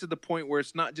getting to the point where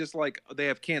it's not just like they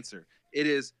have cancer. It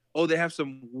is, they have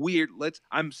some weird,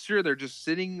 I'm sure they're just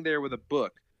sitting there with a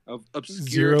book of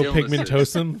obscure Zero illnesses.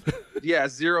 pigmentosum. Yeah,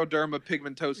 xeroderma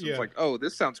pigmentosa. Yeah. It's like,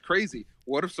 this sounds crazy.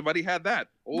 What if somebody had that?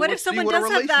 Oh, What if let's see someone what a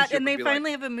does have that relationship and they would be like.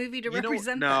 finally have a movie to You know,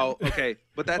 represent no, them? okay,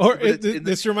 but that's Or but it's in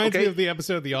this reminds me okay. of the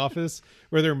episode of The Office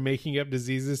where they're making up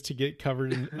diseases to get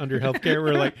covered under healthcare,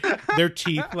 where like their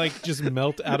teeth like just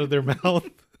melt out of their mouth.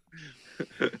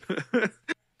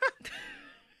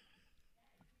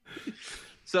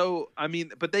 So, I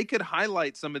mean, but they could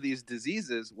highlight some of these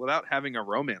diseases without having a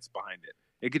romance behind it.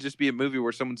 It could just be a movie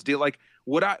where someone's like,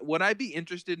 would I be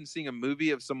interested in seeing a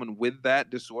movie of someone with that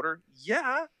disorder?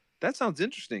 Yeah, that sounds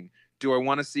interesting. Do I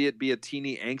want to see it be a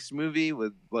teeny angst movie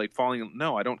with like falling?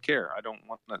 No, I don't care. I don't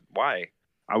want that. Why?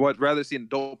 I would rather see an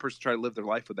adult person try to live their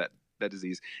life with that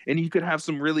disease. And you could have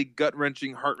some really gut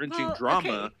wrenching, heart wrenching Well, drama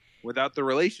okay. without the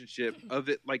relationship of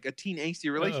it, like a teen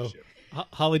angsty relationship.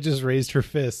 Holly just raised her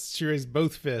fists. She raised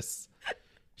both fists.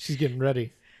 She's getting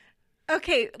ready.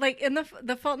 Okay, like in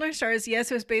the Fault in Our Stars,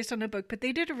 yes, it was based on a book, but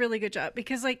they did a really good job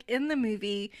because, like in the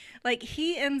movie, like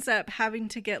he ends up having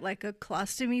to get like a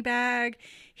colostomy bag.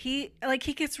 He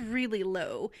gets really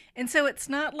low, and so it's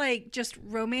not like just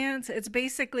romance. It's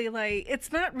basically like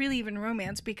it's not really even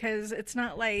romance because it's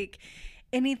not like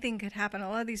anything could happen. A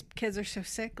lot of these kids are so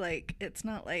sick, like it's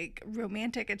not like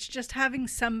romantic. It's just having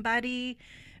somebody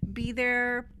be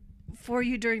there for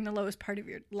you during the lowest part of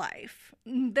your life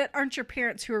that aren't your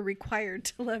parents who are required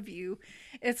to love you.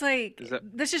 It's like,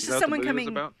 this is just someone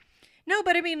coming. No,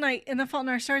 but I mean, like in The Fault in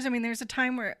Our Stars, I mean, there's a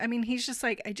time where, I mean, he's just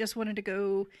like, I just wanted to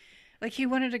go, like he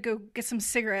wanted to go get some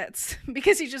cigarettes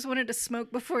because he just wanted to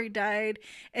smoke before he died.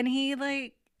 And he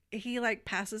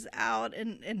passes out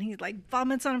and he like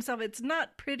vomits on himself. It's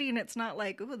not pretty and it's not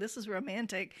like, oh, this is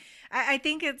romantic. I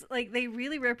think it's like they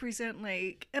really represent,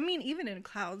 like, I mean, even in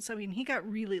Clouds, I mean, he got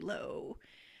really low.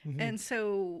 Mm-hmm. And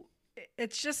so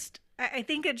it's just, I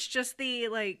think it's just the,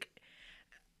 like,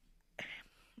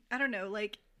 I don't know,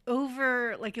 like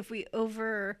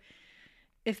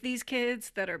if these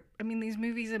kids that are, I mean, these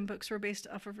movies and books were based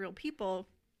off of real people,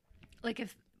 like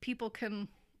if people can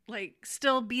like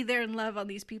still be there and love on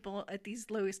these people at these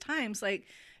lowest times, like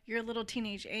your little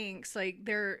teenage angst, like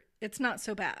it's not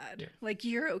so bad. Yeah. Like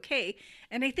you're okay.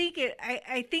 And I think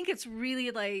it's really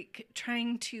like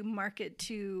trying to market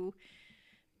to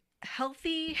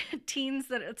healthy teens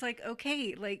that it's like,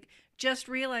 okay, like just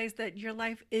realize that your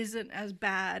life isn't as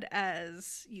bad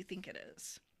as you think it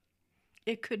is.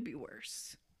 It could be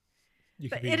worse.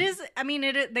 But it is, I mean,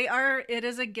 it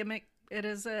is a gimmick. It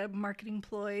is a marketing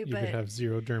ploy. You could have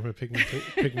xeroderma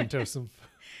pigmentosum.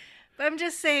 But I'm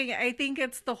just saying, I think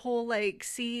it's the whole, like,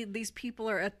 see, these people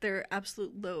are at their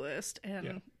absolute lowest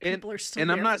and people are still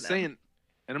there. I'm not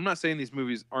saying these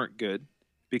movies aren't good,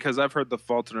 because I've heard The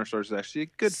Fault in Our Stars is actually a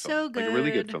good film. Good. Like a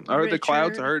really good film. I heard The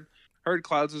Clouds. I heard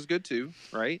Clouds was good too,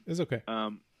 right? It's okay.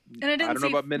 And I don't know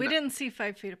about Midnight. We didn't see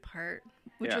 5 Feet Apart,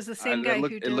 which was the same guy who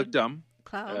did. It looked dumb.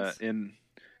 Clouds. In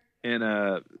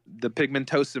the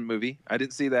Pigmentosum movie, I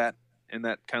didn't see that, and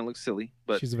that kind of looks silly.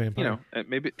 But she's a vampire. You know,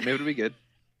 maybe it'll be good.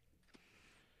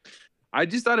 I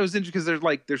just thought it was interesting because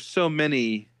there's so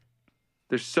many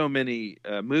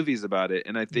movies about it,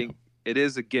 and I think it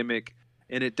is a gimmick,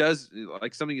 and it does,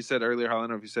 like something you said earlier. I don't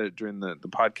know if you said it during the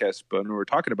podcast, but when we were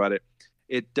talking about it.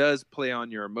 It does play on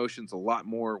your emotions a lot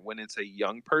more when it's a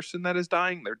young person that is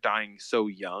dying. They're dying so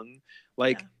young.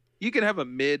 Like you can have a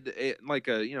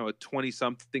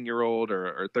 20-something-year-old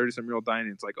or a 30-some-year-old dying.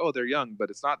 And it's like, oh, they're young, but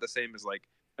it's not the same as like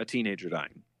a teenager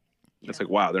dying. Yeah. It's like,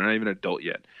 wow, they're not even an adult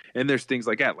yet. And there's things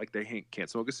like that, like they can't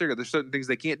smoke a cigarette. There's certain things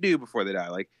they can't do before they die.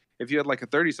 Like if you had like a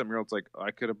 30-some-year-old, it's like, oh,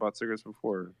 I could have bought cigarettes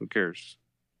before. Who cares?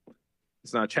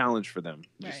 It's not a challenge for them.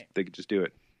 They could just do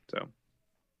it. So,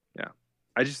 yeah.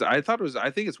 I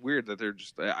think it's weird that they're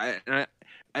just, and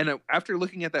after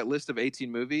looking at that list of 18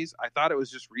 movies, I thought it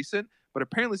was just recent, but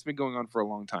apparently it's been going on for a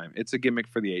long time. It's a gimmick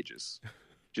for the ages.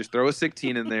 Just throw a sick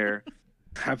teen in there,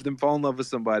 have them fall in love with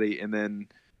somebody, and then,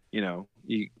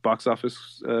 you box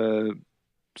office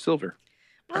silver.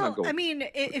 Well, I mean,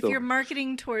 if you're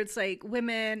marketing towards like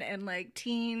women and like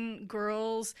teen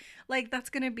girls, like that's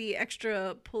going to be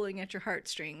extra pulling at your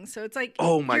heartstrings. So it's like,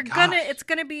 oh my gosh, it's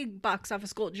going to be box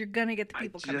office gold. You're going to get the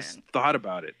people coming in. I just thought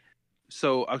about it.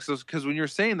 So, because when you're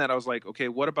saying that, I was like, okay,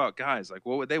 what about guys? Like,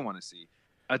 what would they want to see?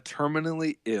 A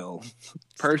terminally ill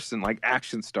person, like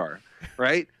action star,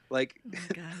 right? Like, oh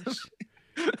my gosh.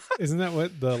 Isn't that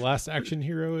what The Last Action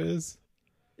Hero is?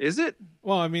 Is it?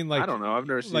 Well, I mean, like, I don't know. I've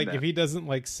never seen like that. If he doesn't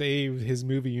like save his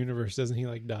movie universe, doesn't he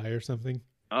like die or something?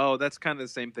 Oh, that's kind of the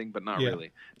same thing, but not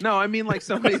really. No, I mean like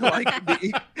somebody like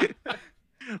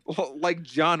like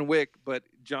John Wick, but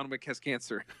John Wick has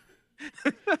cancer.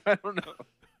 I don't know.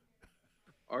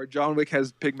 Or John Wick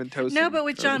has pigmentosis. No, but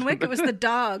with John Wick, it was the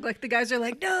dog. Like the guys are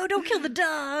like, no, don't kill the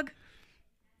dog.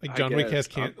 Like John Wick has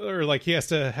or like he has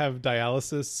to have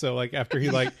dialysis. So like after he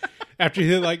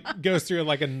goes through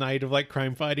like a night of like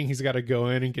crime fighting, he's got to go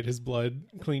in and get his blood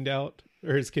cleaned out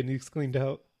or his kidneys cleaned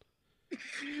out.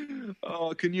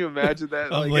 Oh, can you imagine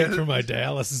that? I'm late for my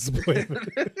dialysis appointment.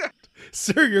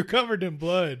 Sir, you're covered in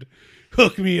blood.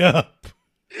 Hook me up.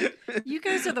 You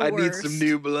guys are the worst. I need some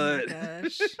new blood. Oh,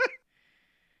 gosh.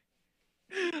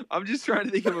 I'm just trying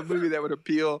to think of a movie that would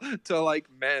appeal to like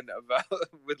men about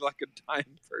with like a dying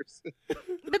person.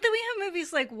 But then we have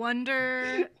movies like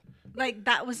Wonder, like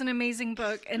that was an amazing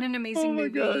book and an amazing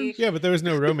movie. Gosh. Yeah, but there was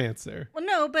no romance there. Well,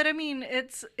 no, but I mean,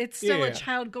 it's still a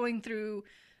child going through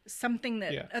something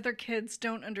that other kids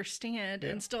don't understand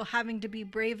and still having to be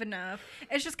brave enough.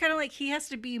 It's just kind of like he has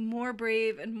to be more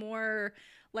brave and more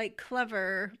like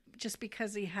clever just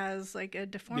because he has like a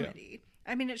deformity. Yeah.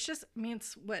 I mean, it's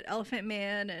what, Elephant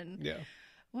Man and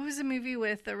what was the movie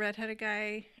with the redheaded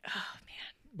guy? Oh,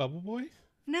 man. Bubble Boy?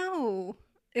 No.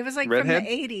 It was like Redhead? from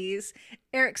the 80s.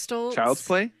 Eric Stoltz. Child's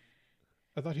Play?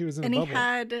 I thought he was in and a bubble. He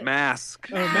had Mask.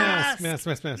 Oh, Mask.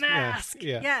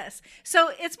 Yeah. Yes.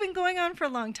 So it's been going on for a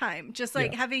long time. Just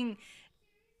like having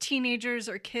teenagers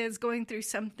or kids going through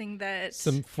something that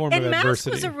Some form and of Mask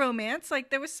adversity. was a romance. Like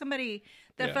there was somebody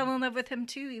that Yeah. fell in love with him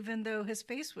too, even though his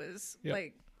face was Yep.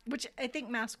 like, which I think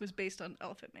Mask was based on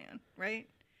Elephant Man, right?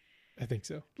 I think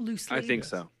so. Loosely. I think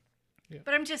so.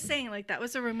 But I'm just saying, like that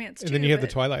was a romance And too. then you have the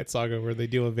but Twilight Saga where they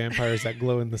deal with vampires that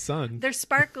glow in the sun. They're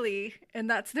sparkly, and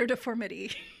that's their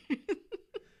deformity.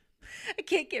 I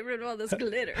can't get rid of all this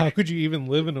glitter. How could you even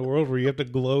live in a world where you have to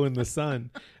glow in the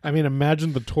sun? I mean,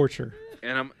 imagine the torture.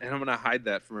 And I'm gonna hide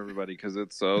that from everybody because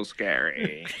it's so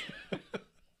scary.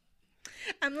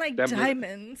 I'm like That mo-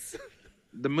 diamonds.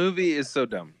 The movie is so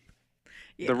dumb.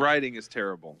 Yeah. The writing is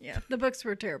terrible. Yeah, the books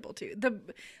were terrible too.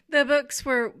 The books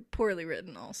were poorly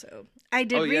written. Also, I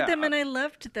did Oh, read yeah. them and I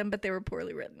loved them, but they were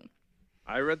poorly written.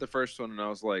 I read the first one and I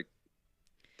was like,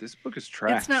 "This book is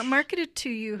trash." It's not marketed to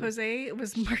you, Jose. It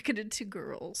was marketed to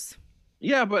girls.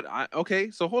 Yeah, but okay.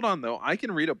 So hold on though. I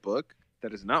can read a book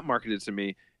that is not marketed to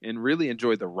me and really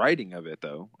enjoy the writing of it.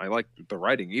 Though I like the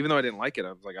writing, even though I didn't like it.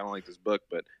 I was like, I don't like this book,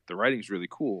 but the writing's really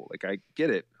cool. Like I get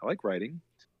it. I like writing.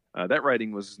 That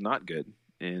writing was not good,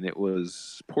 and it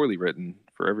was poorly written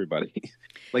for everybody.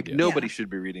 Like Yeah. nobody Yeah. should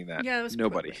be reading that. Yeah, it was poorly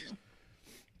nobody. written.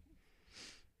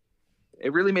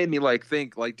 It really made me like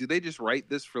think like, do they just write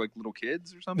this for like little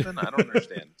kids or something? I don't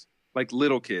understand. Like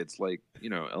little kids, like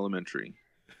elementary.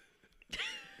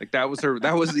 Like that was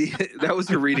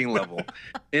her reading level,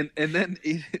 and then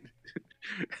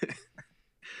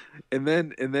and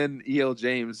then E.L.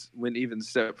 James went even a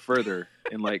step further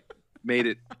and like made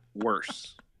it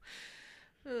worse.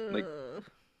 Like, Ugh.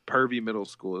 Pervy middle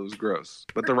school. It was gross,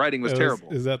 but the writing was Oh,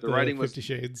 terrible. Is that the writing was 50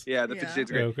 Shades? yeah, the Yeah. 50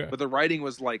 Shades of Grey. Okay. But the writing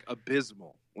was like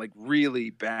abysmal, like really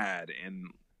bad, and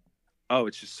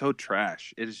it's just so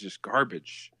trash. It is just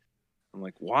garbage. I'm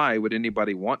like, why would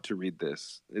anybody want to read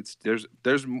this?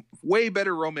 There's way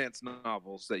better romance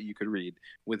novels that you could read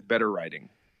with better writing.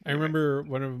 I remember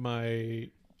one of my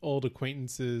old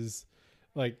acquaintances,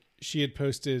 like she had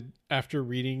posted after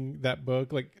reading that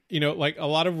book, like like a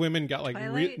lot of women got like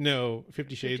Twilight?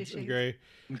 50 Shades of Shades. Grey.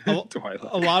 Twilight.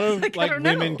 A lot of Like, I like don't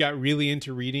women know. got really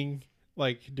into reading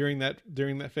like during that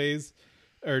phase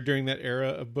or during that era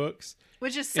of books.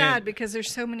 Which is sad And- because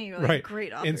there's so many like, Right.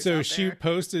 great authors. And so out she there.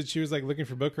 posted, she was like looking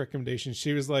for book recommendations.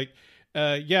 She was like,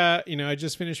 yeah, I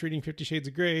just finished reading 50 Shades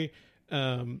of Grey.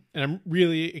 And I'm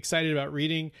really excited about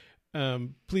reading.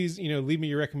 Please, leave me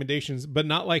your recommendations, but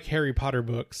not like Harry Potter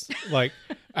books. Like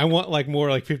I want like more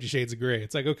like 50 Shades of Grey.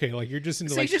 It's like, okay, like you're just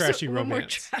into So you like just trashy want more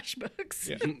romance. trash books.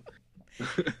 Yeah.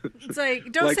 It's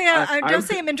like don't Like, say I'm-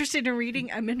 I'm interested in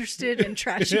reading. I'm interested in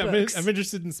trashy Yeah, books. I'm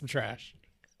interested in some trash.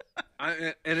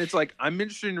 And it's like I'm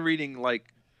interested in reading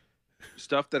like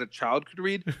stuff that a child could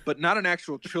read, but not an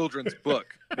actual children's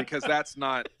book because that's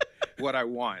not what I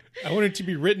want. I want it to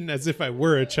be written as if I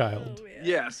were a child. Oh, yeah.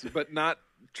 Yes, but not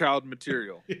child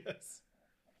material. Yes.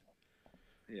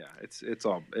 Yeah, it's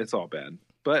all bad.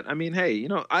 But I mean, hey,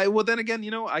 then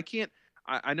again, I can't.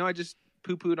 I know I just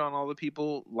poo-pooed on all the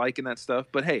people liking that stuff,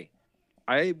 but hey,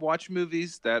 I watch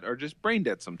movies that are just brain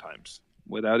dead sometimes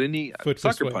without any Foot,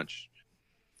 fist, sucker way. punch.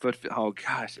 Oh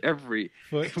gosh,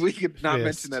 Foot, we could not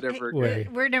fist, mention that ever way.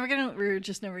 again. We're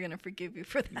just never gonna forgive you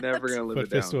for that. Never gonna live Foot,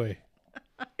 it down. fist way.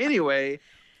 Anyway,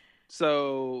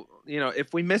 so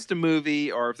if we missed a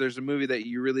movie or if there's a movie that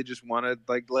you really just want to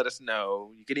like let us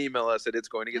know, you can email us at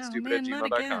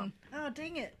itsgoingtogetstupid@gmail.com. Oh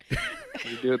dang it.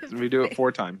 We do it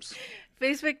 4 times.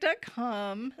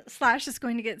 Facebook.com/it's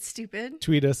going to get stupid.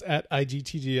 Tweet us at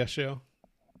IGTGS show.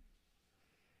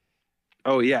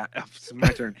 Oh yeah, it's my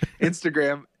turn.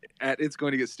 Instagram at it's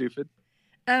going to get stupid.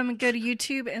 Go to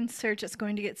YouTube and search It's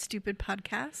Going to Get Stupid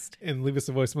podcast And leave us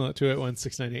a voicemail at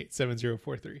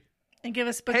 281-698-7043. and give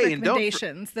us book Hey, and don't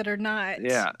recommendations that are not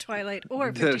Yeah. Twilight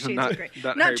or That are 50 Shades not- of Grey.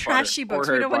 not Not Harry trashy Potter. Or books.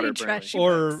 We Harry don't want any Potter, trashy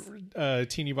Or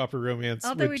books. teeny bopper romance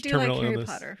Although with we do terminal like Harry illness.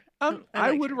 Potter. I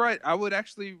like would Harry- write. I would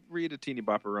actually read a teeny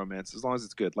bopper romance as long as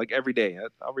it's good. Like every day,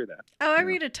 I'll read that. Oh, I Yeah.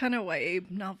 read a ton of YA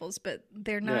novels, but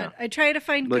they're not. Yeah. I try to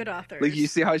find Like- good authors. Like you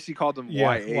see how she called them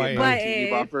Yeah, YA, YA. not teeny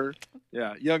YA. bopper.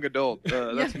 Yeah, young adult.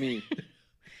 That's me.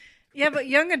 Yeah, but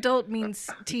young adult means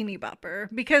teeny bopper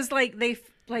because like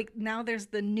now there's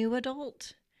the new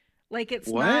adult. Like it's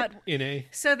What? not. NA.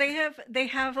 So they have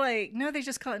like no, they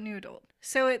just call it new adult.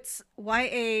 So it's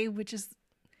YA, which is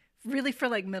really for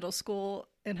like middle school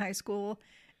and high school,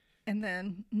 and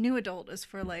then new adult is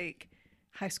for like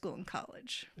high school and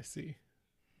college. I see.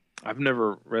 I've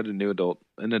never read a new adult.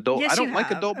 An adult. Yes, I don't you like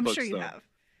have. adult I'm books sure you though. have.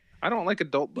 I don't like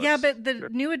adult books. Yeah, but the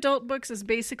new adult books is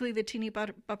basically the teeny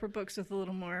bopper books with a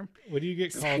little more. What do you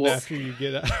get called Well- after you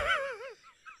get out?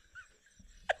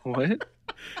 What?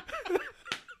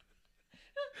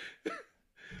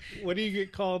 What do you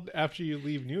get called after you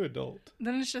leave New Adult?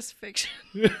 Then it's just fiction,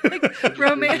 like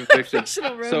romance,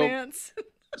 fictional romance.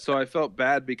 So I felt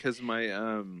bad because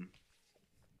my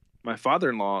my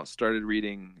father-in-law started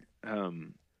reading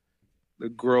The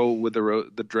Girl with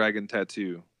the Dragon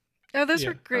Tattoo. Oh, those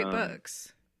were great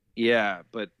books. Yeah,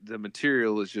 but the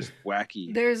material is just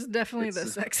wacky. There's definitely the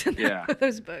sex in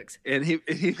those books. And he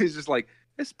was just like,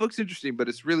 this book's interesting, but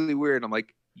it's really weird. I'm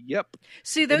like, yep.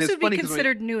 See, those would be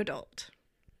considered new adult.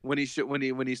 When he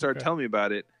started telling me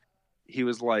about it, he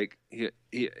was like,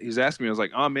 he's asking me. I was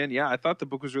like, oh man, yeah, I thought the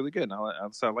book was really good. And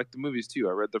I liked the movies too.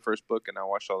 I read the first book and I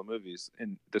watched all the movies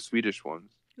and the Swedish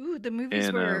ones. Ooh, the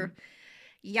movies were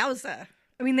yowza.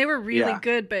 I mean, they were really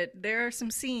good, but there are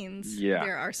some scenes. Yeah,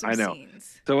 there are some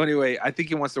scenes. So anyway, I think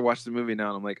he wants to watch the movie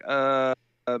now, and I'm like,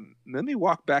 let me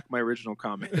walk back my original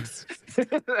comments.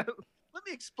 Let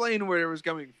me explain where it was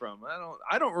coming from.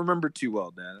 I don't remember too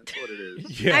well, Dad. That's what it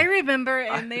is. Yeah. I remember,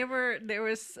 and there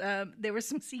were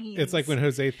some scenes. It's like when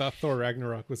Jose thought Thor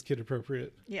Ragnarok was kid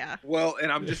appropriate. Yeah. Well,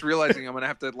 and I'm just realizing I'm gonna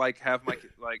have to have my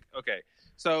okay.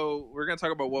 So we're gonna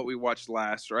talk about what we watched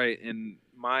last, right? And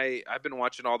I've been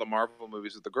watching all the Marvel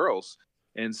movies with the girls,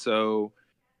 and so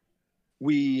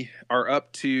we are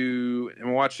up to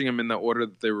and watching them in the order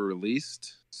that they were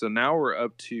released. So now we're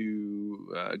up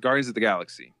to Guardians of the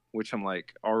Galaxy, which I'm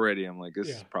like, this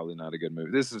is probably not a good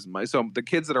movie. So the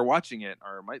kids that are watching it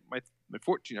are my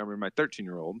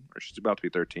 13-year-old, or she's about to be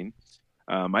 13,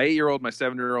 my 8-year-old, my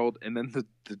 7-year-old, and then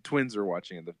the twins are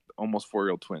watching it, the almost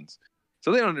 4-year-old twins.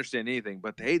 So they don't understand anything,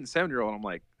 but the 8 and 7-year-old, I'm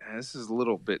like, this is a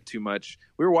little bit too much.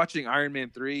 We were watching Iron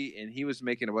Man 3, and he was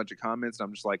making a bunch of comments, and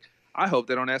I'm just like, I hope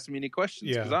they don't ask me any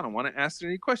questions, because I don't want to ask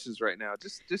any questions right now.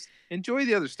 Just enjoy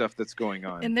the other stuff that's going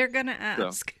on. And they're going to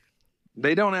ask. So,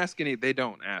 they don't ask.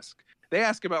 They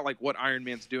ask about like what Iron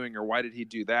Man's doing or why did he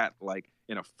do that, like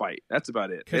in a fight. That's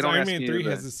about it. Because Iron Man 3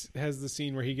 has the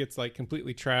scene where he gets like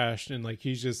completely trashed and like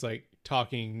he's just like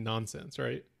talking nonsense,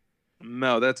 right?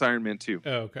 No, that's Iron Man 2.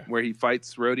 Oh, okay. Where he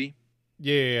fights Rhodey.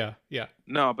 Yeah.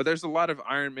 No, but there's a lot of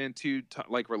Iron Man 2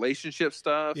 like relationship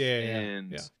stuff.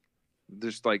 And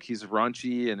there's like he's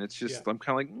raunchy and it's just I'm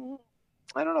kind of like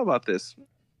I don't know about this.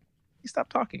 You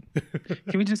stop talking.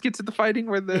 Can we just get to the fighting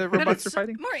where the robots are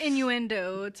fighting? More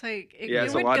innuendo. It's like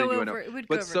it's a lot of innuendo.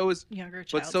 But so is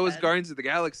Guardians of the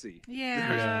Galaxy.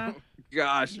 Yeah.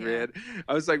 Gosh, man.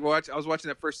 I was watching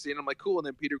that first scene. I'm like, cool. And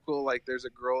then Peter Quill, like, there's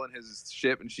a girl in his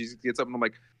ship, and she gets up, and I'm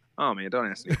like, oh man, don't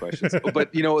ask any questions.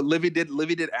 But you know, Livy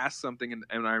did ask something in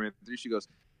Iron Man 3. She goes,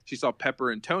 she saw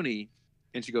Pepper and Tony,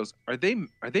 and she goes, are they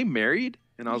married?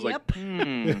 And I was like,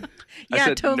 Yeah, I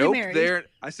said, totally nope, married.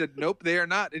 I said, nope, they are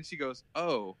not. And she goes,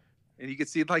 oh. And you could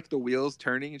see like the wheels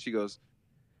turning, and she goes,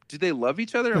 do they love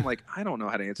each other? I'm like, I don't know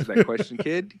how to answer that question,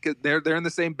 kid. Because they're in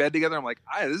the same bed together. I'm like,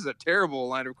 this is a terrible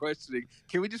line of questioning.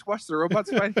 Can we just watch the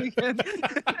robots fighting again?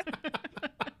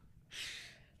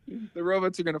 The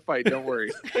robots are gonna fight. Don't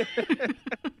worry.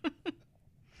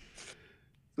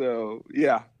 So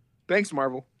yeah, thanks,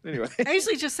 Marvel. Anyway, I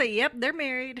usually just say, "Yep, they're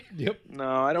married." Yep. No,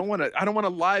 I don't want to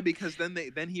lie because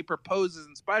then he proposes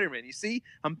in Spider-Man. You see,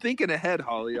 I'm thinking ahead,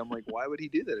 Holly. I'm like, why would he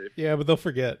do that? But they'll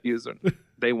forget.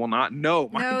 They will not. No,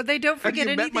 they don't forget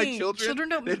anything. My children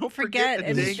don't forget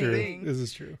anything. This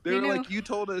is true. They were like, you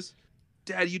told us,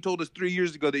 Dad, you told us 3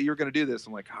 years ago that you were going to do this.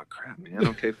 I'm like, oh crap, man.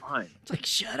 Okay, fine. It's like,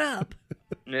 shut up.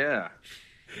 Yeah.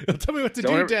 Tell me what to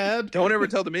do, Dad. Don't ever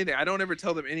tell them anything. I don't ever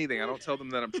tell them anything. I don't tell them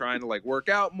that I'm trying to like work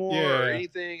out more or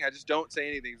anything. I just don't say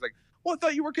anything. It's like, well, I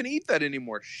thought you weren't going to eat that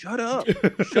anymore. Shut up.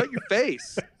 Shut your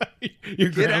face. You're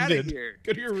Get grounded. out of here.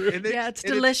 Go to your room. It's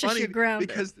delicious. You're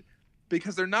grounded.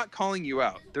 Because they're not calling you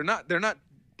out. They're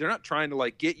not trying to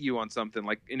like get you on something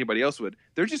like anybody else would.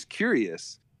 They're just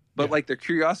curious. But like their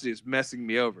curiosity is messing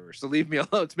me over. So leave me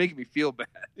alone. It's making me feel bad.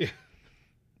 Yeah.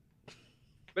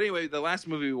 But anyway, the last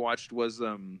movie we watched was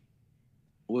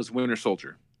Winter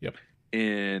Soldier. Yep.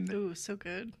 And ooh, so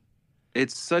good.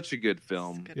 It's such a good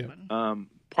film. It's a good one.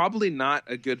 Probably not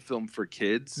a good film for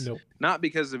kids. Nope. Not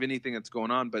because of anything that's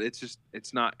going on, but it's just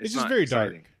not very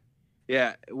exciting. dark.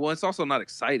 Yeah. Well, it's also not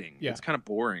exciting. Yeah. It's kind of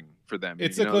boring for them.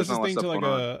 It's the closest thing to like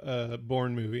a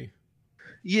Bourne movie.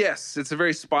 Yes, it's a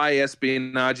very spy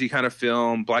espionage kind of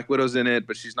film. Black Widow's in it,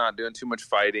 but she's not doing too much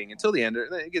fighting until the end.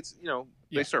 It gets,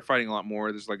 they start fighting a lot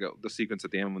more. There's like the sequence at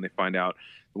the end when they find out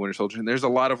the Winter Soldier. And there's a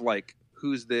lot of like,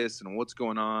 who's this and what's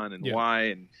going on and why,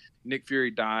 and Nick Fury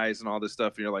dies and all this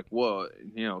stuff. And you're like, whoa,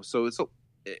 so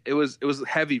it was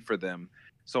heavy for them.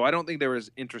 So I don't think they were as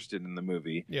interested in the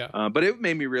movie. Yeah. But it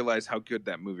made me realize how good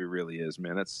that movie really is,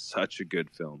 man. That's such a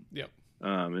good film. Yep.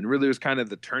 And really was kind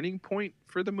of the turning point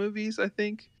for the movies, I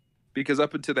think, because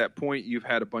up until that point, you've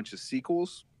had a bunch of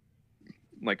sequels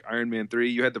like Iron Man 3.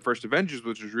 You had the first Avengers,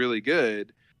 which was really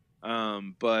good.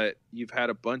 But you've had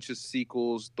a bunch of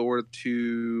sequels, Thor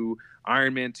 2,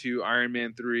 Iron Man 2, Iron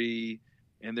Man 3,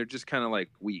 and they're just kind of like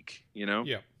weak, you know?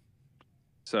 Yeah.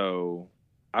 So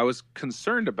I was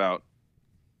concerned about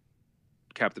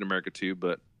Captain America 2,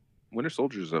 but Winter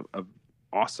Soldier is a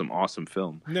awesome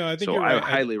film. No, I think so you're right. I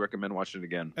highly recommend watching it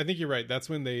again. I think you're right. That's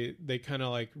when they kind of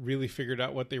like really figured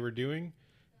out what they were doing.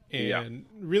 And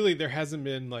really there hasn't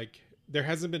been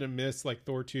a miss like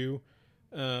Thor 2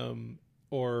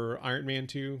 or Iron Man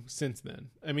 2 since then.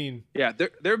 I mean, yeah,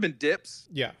 there have been dips,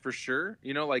 yeah, for sure.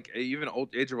 You know, like even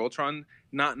Age of Ultron,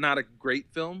 not a great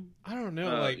film. I don't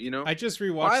know, you know, I just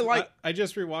rewatched I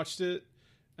just rewatched it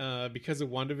because of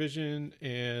WandaVision,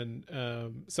 and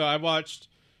so I watched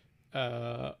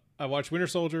Winter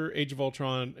Soldier, Age of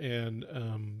Ultron,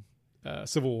 and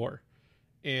Civil War.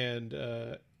 And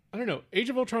I don't know, Age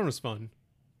of Ultron was fun.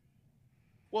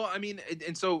 Well, I mean,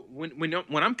 and so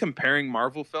when I'm comparing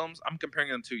Marvel films, I'm comparing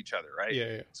them to each other, right?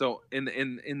 Yeah. So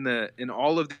in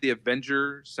all of the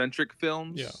Avenger centric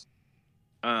films,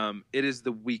 it is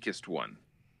the weakest one,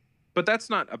 but that's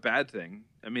not a bad thing.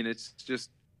 I mean, it's just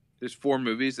there's 4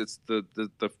 movies. It's the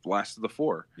last of the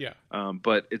 4. Yeah.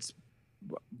 But it's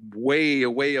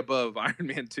way above Iron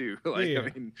Man 2. I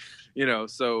mean, you know,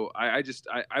 so I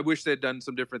wish they'd done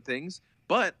some different things,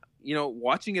 but you know,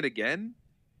 watching it again.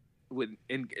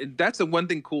 And that's the one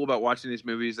thing cool about watching these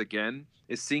movies again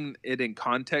is seeing it in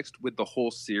context with the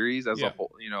whole series as a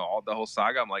whole, you know, the whole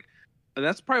saga. I'm like, and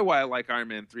that's probably why I like Iron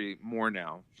Man 3 more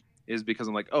now, is because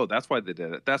I'm like, oh, that's why they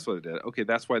did it. That's why they did it. Okay,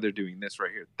 that's why they're doing this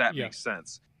right here. That makes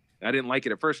sense. I didn't like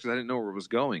it at first because I didn't know where it was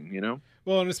going, you know?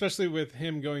 Well, and especially with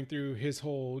him going through his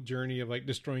whole journey of like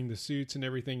destroying the suits and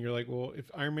everything, you're like, well, if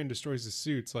Iron Man destroys the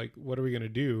suits, like, what are we going to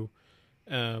do?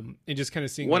 And just kind of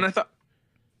seeing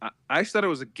I thought it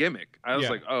was a gimmick. I was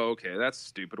like, oh, okay, that's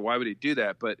stupid. Why would he do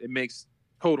that? But it makes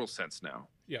total sense now.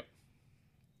 Yep.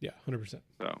 Yeah, 100%.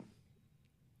 So,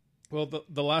 well,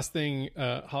 the last thing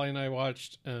Holly and I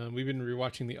watched, we've been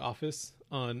rewatching The Office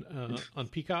on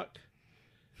Peacock.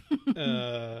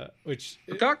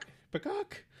 Peacock.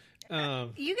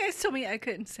 You guys told me I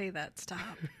couldn't say that. Stop.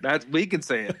 We can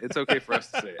say it. It's okay for us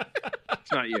to say it.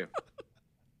 It's not you.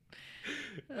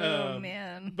 Oh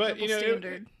man. But you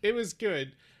know, it was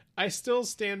good. I still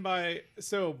stand by.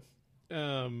 So,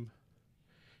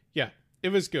 yeah, it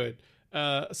was good.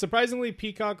 Surprisingly,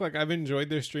 Peacock, like, I've enjoyed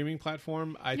their streaming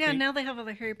platform. I think now they have all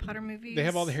the Harry Potter movies. They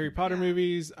have all the Harry Potter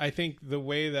movies. I think the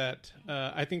way that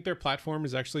I think their platform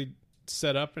is actually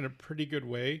set up in a pretty good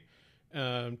way,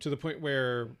 to the point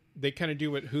where they kind of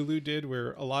do what Hulu did,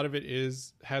 where a lot of it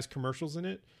has commercials in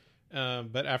it.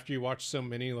 But after you watch so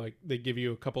many, like, they give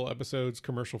you a couple episodes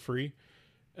commercial free.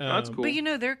 That's cool. But you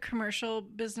know, their commercial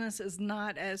business is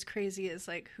not as crazy as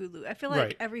like Hulu. I feel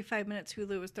like every 5 minutes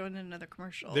Hulu is throwing in another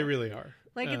commercial. They really are.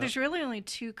 Like, there's really only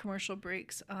 2 commercial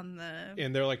breaks on the...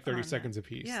 And they're like 30 seconds a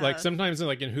piece. Yeah. Like, sometimes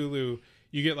like in Hulu,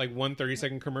 you get like 1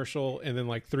 30-second commercial and then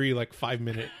like 3 like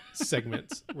 5-minute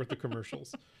segments worth of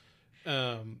commercials.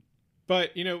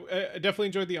 But, you know, I definitely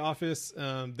enjoyed The Office.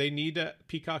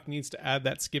 Peacock needs to add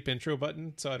that skip intro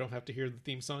button so I don't have to hear the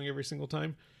theme song every single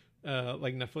time,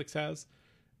 like Netflix has.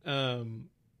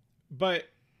 But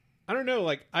I don't know,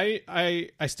 like, I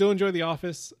still enjoy The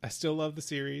Office. I still love the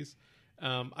series.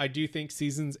 I do think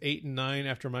seasons 8 and 9,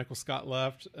 after Michael Scott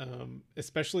left,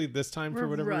 especially this time for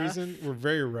whatever reason, were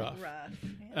very rough.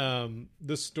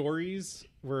 The stories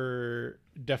were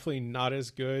definitely not as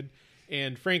good.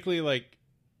 And frankly, like,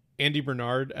 Andy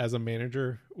Bernard as a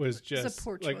manager was just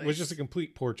a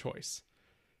complete poor choice.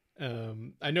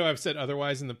 I know I've said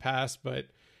otherwise in the past, but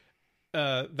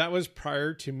that was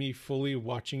prior to me fully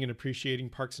watching and appreciating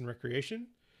Parks and Recreation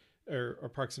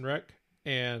or Parks and Rec.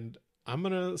 And I'm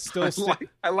going to still...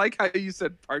 I like how you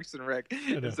said Parks and Rec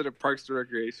instead of Parks and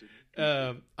Recreation.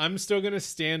 I'm still going to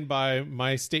stand by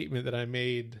my statement that I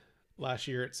made last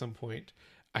year at some point.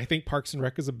 I think Parks and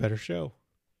Rec is a better show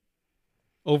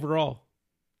overall.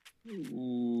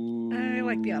 I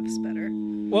like The Office better.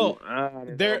 Well,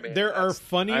 there are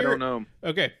funnier... I don't know.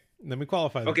 Okay, let me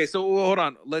qualify this. Okay, so hold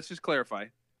on. Let's just clarify.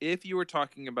 If you were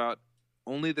talking about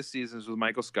only the seasons with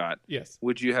Michael Scott, yes,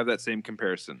 would you have that same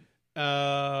comparison?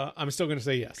 I'm still going to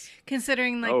say yes.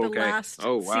 Considering like the last season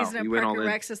of Parks and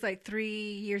Rec is like 3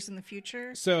 years in the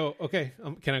future. So, okay,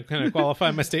 can I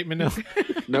qualify my statement now?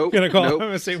 Nope. Can I qualify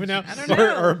my statement now? I don't know.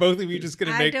 Or are both of you just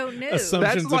going to make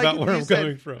assumptions about where I'm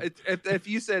coming from? If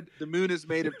you said the moon is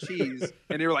made of cheese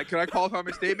and you're like, can I qualify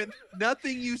my statement?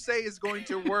 Nothing you say is going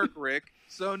to work, Rick.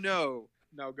 So no,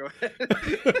 go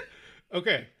ahead.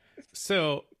 Okay,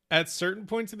 so at certain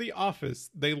points of The Office,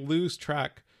 they lose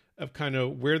track of kind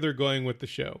of where they're going with the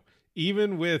show.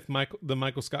 Even with the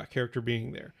Michael Scott character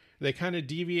being there, they kind of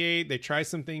deviate, they try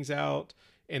some things out,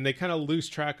 and they kind of lose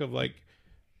track of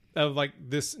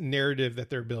this narrative that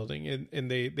they're building,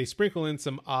 and they sprinkle in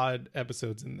some odd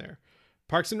episodes in there.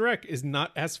 Parks and Rec is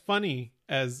not as funny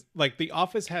as like The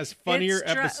Office has funnier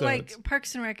episodes. Like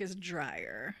Parks and Rec is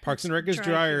drier. Parks and Rec is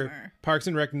drier. Humor. Parks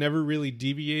and Rec never really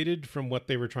deviated from what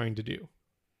they were trying to do.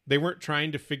 They weren't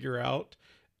trying to figure out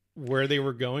where they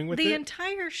were going with The it.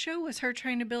 entire show was her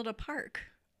trying to build a park.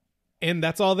 And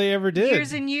that's all they ever did.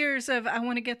 Years and years of I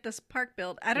want to get this park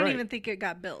built. I don't Right. even think it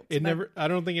got built. It but, never. I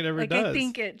don't think it ever like, does. I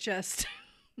think it just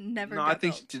never No, got I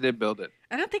think built. she did build it.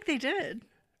 I don't think they did.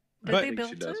 Did But- they I think build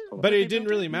she it? does. Hold on. But Did they it didn't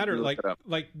build really it? matter. Look Like it up.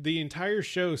 the entire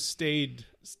show stayed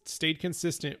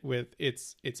consistent with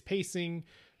its pacing,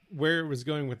 where it was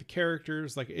going with the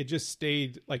characters. Like it just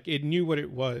stayed, like it knew what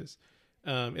it was.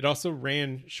 It also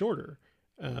ran shorter,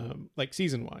 like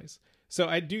season wise. So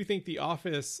I do think The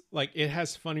Office, like it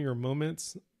has funnier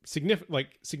moments,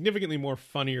 significantly more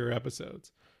funnier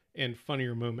episodes and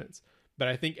funnier moments. But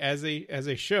I think as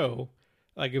a show,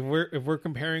 like if we're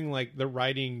comparing like the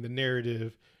writing, the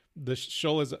narrative, the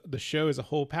show as a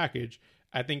whole package,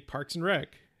 I think Parks and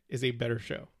Rec is a better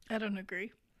show. I don't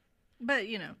agree. But,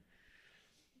 you know.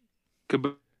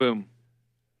 Kaboom!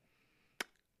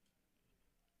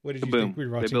 What did you Kaboom! think we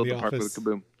were They watching built The the park with Office? a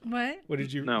kaboom. What? What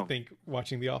did you No. think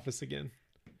watching The Office again?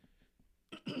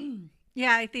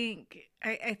 Yeah, I think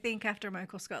after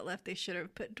Michael Scott left, they should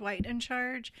have put Dwight in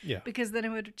charge. Yeah. Because then it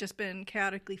would have just been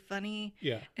chaotically funny.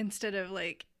 Yeah. Instead of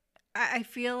like, I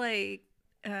feel like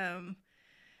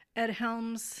Ed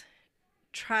Helms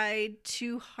tried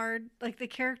too hard. Like the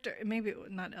character, maybe it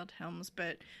was not Ed Helms,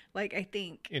 but like I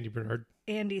think Andy Bernard.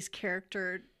 Andy's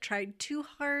character tried too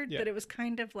hard Yeah. that it was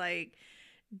kind of like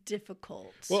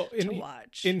difficult Well, to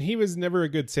watch. And he was never a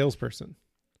good salesperson,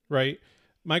 right?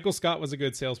 Michael Scott was a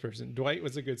good salesperson. Dwight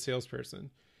was a good salesperson.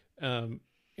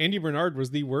 Andy Bernard was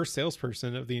the worst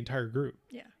salesperson of the entire group.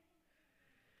 Yeah.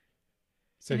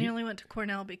 So And he only went to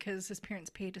Cornell because his parents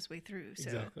paid his way through. So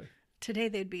exactly, today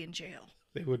they'd be in jail.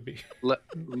 they would be.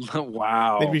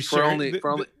 Wow! They'd be for sharing. only they'd be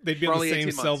for on the only same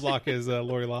 18 cell months. block as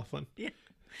Lori Loughlin.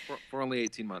 for only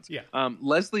 18 months. Yeah.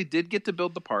 Leslie did get to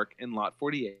build the park in Lot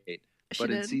 48, She but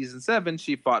in did. season 7,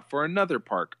 she fought for another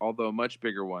park, although a much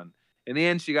bigger one. In the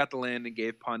end, she got the land and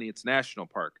gave Pawnee its national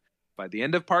park. By the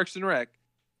end of Parks and Rec,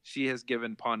 she has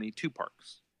given Pawnee 2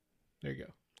 parks. There you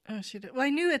go. Oh, she did. Well,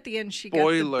 I knew at the end she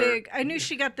Spoiler. got the big. I knew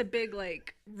she got the big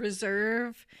like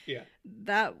reserve. Yeah.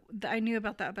 That I knew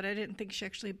about that, but I didn't think she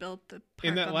actually built the park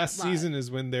In that on last lot. season is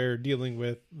when they're dealing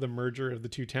with the merger of the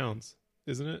two towns,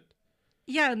 isn't it?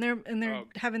 Yeah, and they're Oh,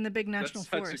 having the big national That's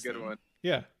such forest. a good thing. one.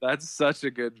 Yeah, That's such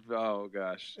a good. Oh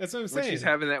gosh. that's what I'm When saying. she's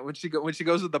having that, when she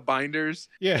goes with the binders,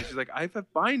 Yeah, she's like, I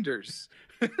have binders.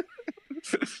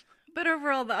 But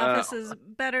overall, The Office is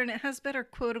better, and it has better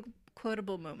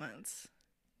quotable moments.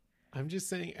 I'm just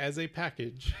saying as a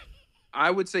package. I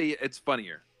would say it's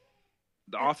funnier.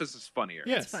 The Office is funnier.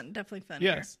 Yes. It's fun, definitely fun.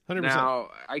 Yes, 100%. Now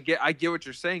I get what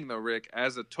you're saying though, Rick.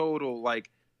 As a total, like,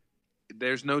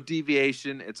 there's no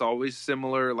deviation. It's always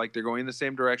similar. Like they're going in the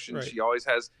same direction. Right.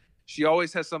 She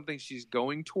always has something she's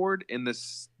going toward. In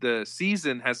the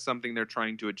season has something they're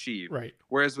trying to achieve. Right.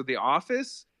 Whereas with The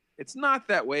Office, it's not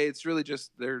that way. It's really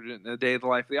just they're in the day of the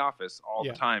life of The Office all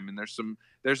Yeah. the time. And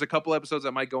there's a couple episodes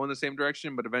that might go in the same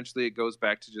direction, but eventually it goes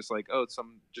back to just like, oh, it's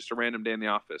just a random day in the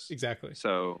office. Exactly.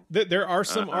 So There are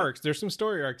some Uh-huh. arcs. There's some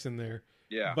story arcs in there.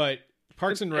 yeah. But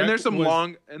Parks and Rec and there's some was,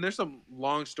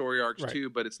 long story arcs Right. too,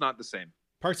 but it's not the same.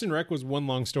 Parks and Rec was one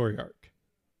long story arc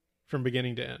from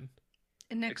beginning to end.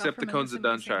 And Nick Except the Offerman Cones is of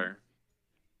amazing. Dunshire.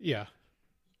 Yeah.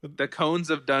 The Cones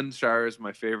of Dunshire is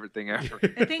my favorite thing ever.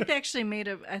 I think they actually made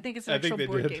a. I think it's an I think actual they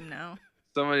board did. game now.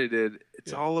 Somebody did.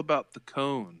 It's Yeah. all about the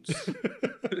cones.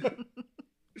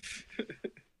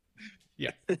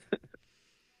 Yeah.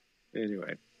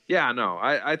 Anyway, yeah, no,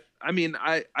 I mean,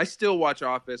 I still watch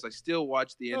Office. I still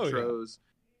watch the Oh, yeah. intros,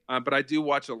 but I do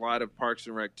watch a lot of Parks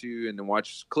and Rec too, and then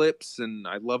watch clips, and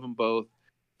I love them both.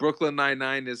 Brooklyn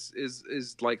Nine-Nine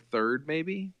is like third,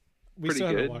 maybe. We Pretty still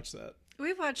haven't good. watched that.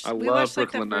 We watched I like love the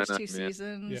Brooklyn first Nine-Nine, 2 man.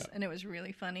 seasons, Yeah. and it was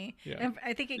really funny. Yeah. And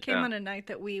I think it came Yeah. on a night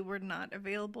that we were not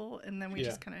available, and then we Yeah.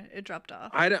 just kind of it dropped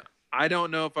off. I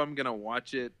don't know if I'm gonna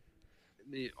watch it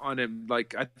on a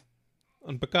like. I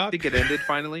On Peacock? think it ended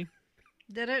finally.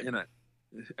 Did it? And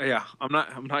yeah, I'm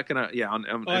not gonna. Yeah, on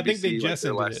Oh, I think they NBC, like, just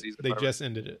their ended last it. season, They whatever. just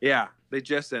ended it. Yeah, they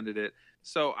just ended it.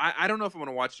 So I don't know if I'm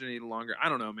gonna watch it any longer. I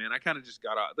don't know, man. I kind of just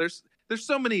got out. There's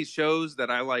so many shows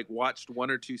that I like watched 1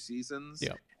 or 2 seasons,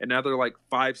 Yeah. and now they're like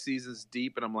 5 seasons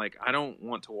deep, and I'm like, I don't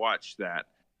want to watch that.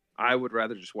 I would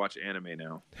rather just watch anime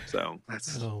now. So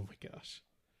that's Oh my gosh.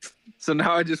 so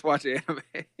now I just watch anime.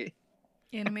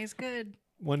 Anime's good.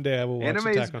 One day I will watch Anime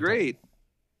Attack is on great.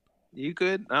 You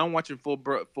could. I'm watching Full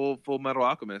Metal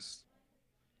Alchemist.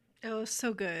 Oh,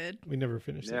 so good. Titan. We never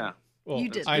finished Yeah. that. Well, You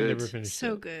did. I Good. never finished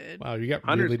So it. good. Wow, you got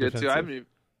Hunter's really good defensive. too.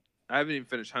 I haven't even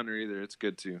finished Hunter either. It's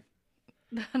good too.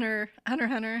 The Hunter, or Hunter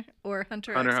Hunter X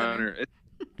Hunter.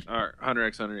 Or Hunter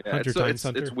x Hunter. Yeah. Hunter times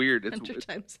Hunter. It's weird. Hunter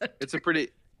times Hunter.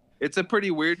 It's a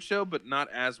pretty weird show, but not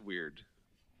as weird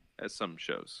as some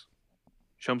shows.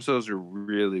 Some shows are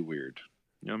really weird.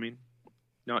 You know what I mean?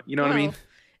 No, you know what I mean? Well,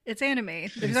 it's anime.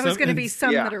 There's And always some- going to be and-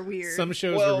 some yeah. that are weird. Some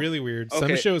shows Well, are really weird. Some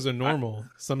okay. shows are normal.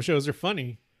 Some shows are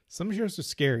funny. Some shows are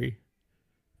scary.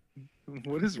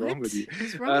 What is wrong with you?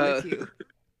 What's wrong with you?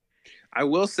 I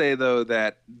will say though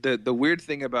that the weird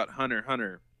thing about Hunter x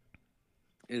Hunter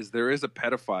is there is a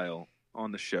pedophile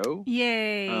on the show.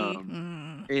 Yay.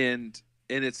 And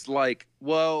it's like,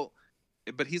 well,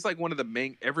 but he's like one of the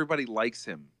main. Everybody likes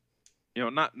him, you know.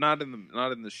 Not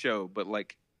in the show, but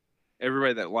like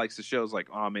everybody that likes the show is like,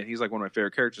 oh man, he's like one of my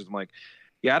favorite characters. I'm like,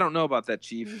 yeah, I don't know about that,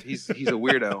 Chief. He's a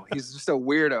weirdo. He's just a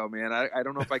weirdo, man. I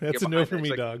don't know if I can. That's get a no behind for that.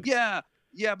 He's me, like, dog.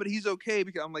 Yeah, but he's okay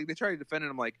because I'm like they try to defend it.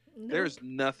 I'm like, No. there's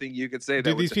nothing you could say. That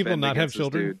Do would these people defend not have against this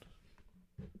children? dude.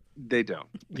 They don't.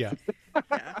 Yeah.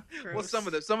 Yeah, Well, gross. some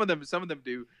of them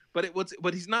do,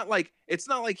 but he's not like it's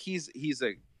not like he's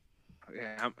a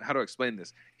how to explain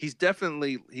this. He's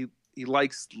definitely he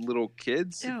likes little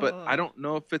kids, but Oh. I don't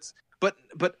know if it's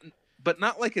but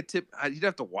not like a tip. You'd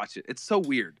have to watch it. It's so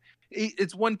weird.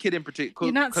 It's one kid in particular.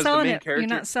 You're not 'cause selling the main it. You're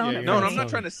not selling Yeah, it. you're No, for I'm me. not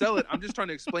trying to sell it. I'm just trying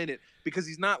to explain it because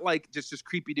he's not like just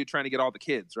creepy dude trying to get all the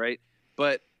kids, right?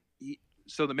 But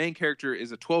so the main character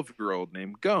is a 12-year-old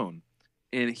named Gon,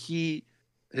 and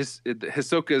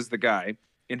Hisoka is the guy,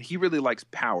 and he really likes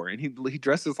power, and he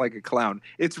dresses like a clown.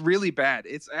 It's really bad.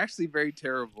 It's actually very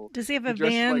terrible. Does he have a He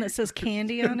dresses van like- that says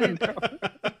candy on it?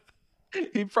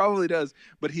 He probably does,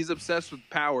 but he's obsessed with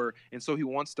power, and so he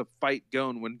wants to fight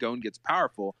Gon when Gon gets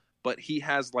powerful. But he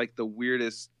has like the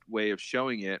weirdest way of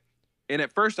showing it. And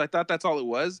at first, I thought that's all it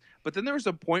was. But then there was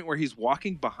a point where he's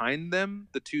walking behind them,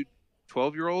 the two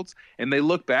 12-year-olds, and they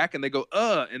look back and they go,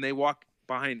 and they walk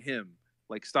behind him,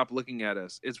 like, stop looking at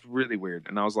us. It's really weird.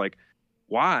 And I was like,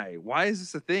 why? Why is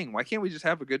this a thing? Why can't we just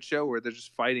have a good show where they're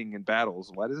just fighting in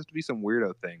battles? Why does it have to be some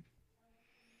weirdo thing?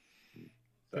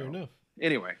 Fair So, enough.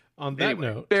 Anyway. On that Anyway,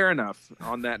 note, fair enough.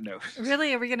 On that note,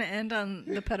 Really? Are we going to end on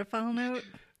the pedophile note?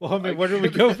 well, I mean, where do we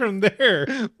go from there?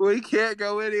 we can't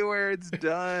go anywhere. It's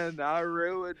done. I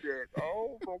ruined it.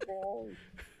 Oh my god!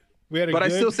 We had a But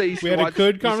good, I still say you should we had watch- a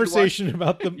good you should watch- conversation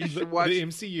about the you should the watch-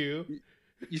 MCU.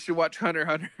 You should watch Hunter x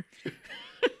Hunter.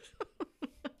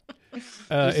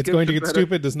 It's skip going to the get better-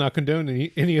 stupid. Does not condone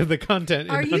any of the content.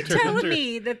 In Are you Hunter x telling Hunter.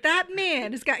 me that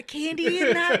man has got candy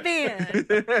in that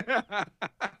van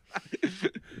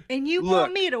and you Look.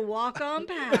 want me to walk on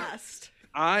past?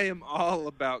 I am all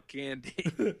about candy.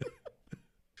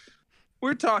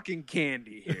 We're talking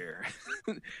candy here.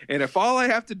 And if all I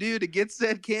have to do to get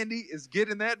said candy is get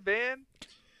in that van,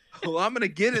 well, I'm going to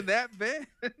get in that van.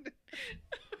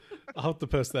 I'll have to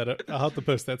post that. I'll have to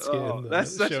post that skit in the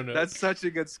that's show notes. That's such a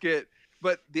good skit.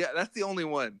 But that's the only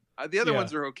one. The other Yeah.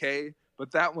 ones are okay,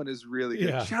 but that one is really good.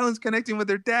 Yeah. Shallon's connecting with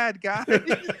her dad, guys.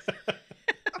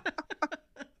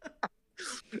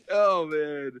 Oh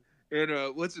man.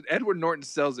 And what's it? Edward Norton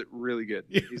sells it really good.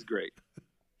 Yeah. He's great.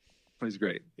 He's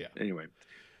great. Yeah. Anyway.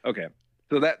 Okay.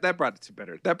 So that brought it to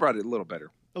better. That brought it a little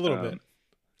better. a little um,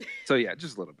 bit. So yeah,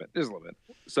 just a little bit. Just a little bit.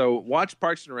 So watch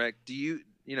Parks and Rec. Do you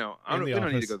know, In we The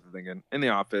don't need to Office. go through the thing again. In the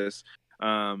office.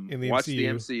 In the Watch the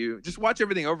MCU. MCU. Just watch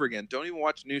everything over again. Don't even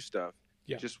watch new stuff.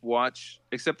 Yeah. Just watch,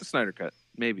 except the Snyder Cut,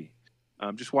 maybe.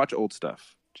 Just watch old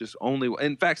stuff. Just only.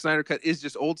 In fact, Snyder Cut is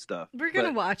just old stuff. We're going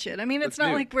to But watch it. I mean, it's it's not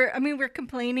new. like we're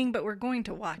complaining, but we're going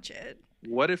to watch it.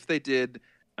 What if they did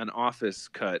an Office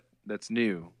cut that's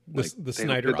new? The they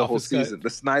Snyder did the whole Office cut? season. The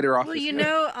Snyder Office. Well, you cut.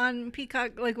 know, on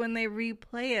Peacock, like when they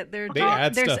replay it, They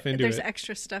add stuff into there's it.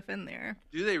 extra stuff in there.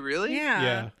 Do they really? Yeah.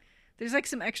 Yeah. There's like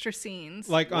some extra scenes.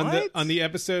 Like on What? the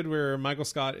episode where Michael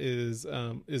Scott is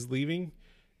leaving,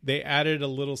 they added a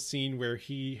little scene where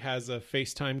he has a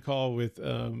FaceTime call with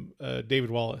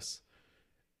David Wallace,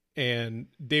 and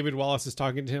David Wallace is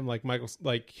talking to him like Michael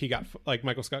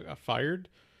Scott got fired,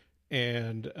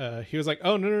 and he was like,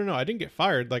 "Oh no, I didn't get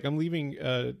fired. Like I'm leaving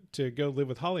to go live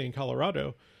with Holly in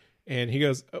Colorado." And he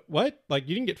goes, "What? Like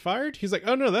you didn't get fired?" He's like,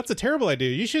 "Oh no, that's a terrible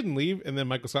idea. You shouldn't leave." And then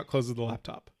Michael Scott closes the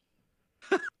laptop.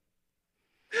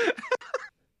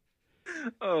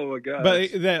 Oh my god.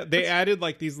 But they added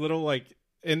like these little like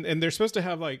and they're supposed to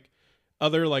have like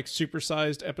other like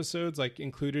supersized episodes like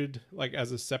included like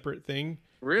as a separate thing.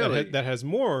 Really? That has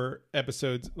more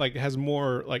episodes, like has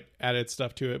more like added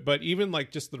stuff to it. But even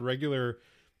like just the regular,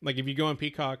 like if you go on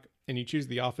Peacock and you choose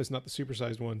The Office, not the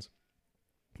supersized ones,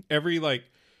 every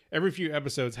few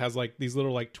episodes has like these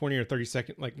little like 20 or 30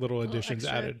 second like little additions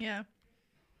extra, added. Yeah.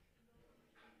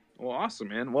 Well, awesome,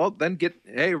 man. Well, then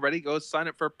hey, ready? Go sign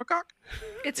up for Peacock.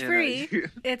 It's And, free.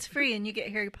 It's free, and you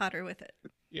get Harry Potter with it.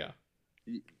 Yeah.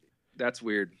 That's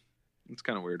weird. It's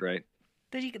kind of weird, right?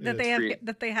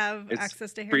 That they have It's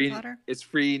access to Harry free. Potter. It's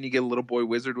free, and you get a little boy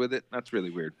wizard with it. That's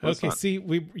really weird. That's Okay, not- see,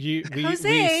 we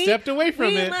Jose, stepped away from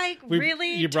we, it. like, We-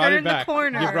 really you brought it turned the back.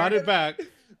 corner. You brought it back.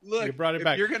 Look, You brought it if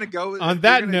back. you're gonna go On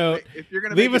that note, if you're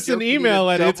gonna leave make a us an joke, you need email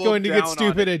to at it's double going to get down on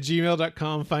stupid it. at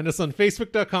gmail.com. Find us on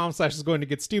facebook.com/it's going to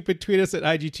get stupid. Tweet us at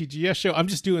IGTGS show. I'm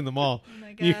just doing them all. Oh my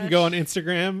You can go on gosh.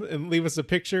 Instagram and leave us a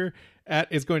picture at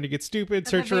it's going to get stupid. Of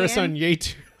Search a for us van? on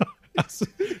YouTube.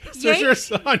 Search for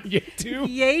us on YouTube.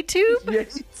 Yay tube.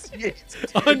 Yes.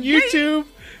 On YouTube,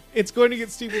 it's going to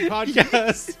get stupid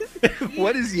podcast.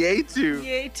 What is yay to?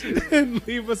 Yay tube. And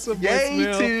leave us a Yay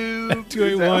voicemail at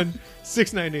to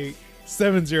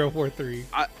 281-698-7043.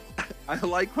 I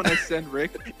like when I send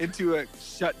Rick into a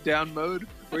shutdown mode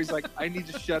where he's like, I need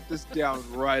to shut this down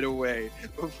right away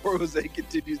before Jose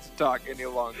continues to talk any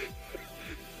longer.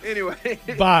 Anyway,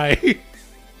 Bye.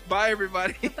 bye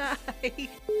everybody. Bye.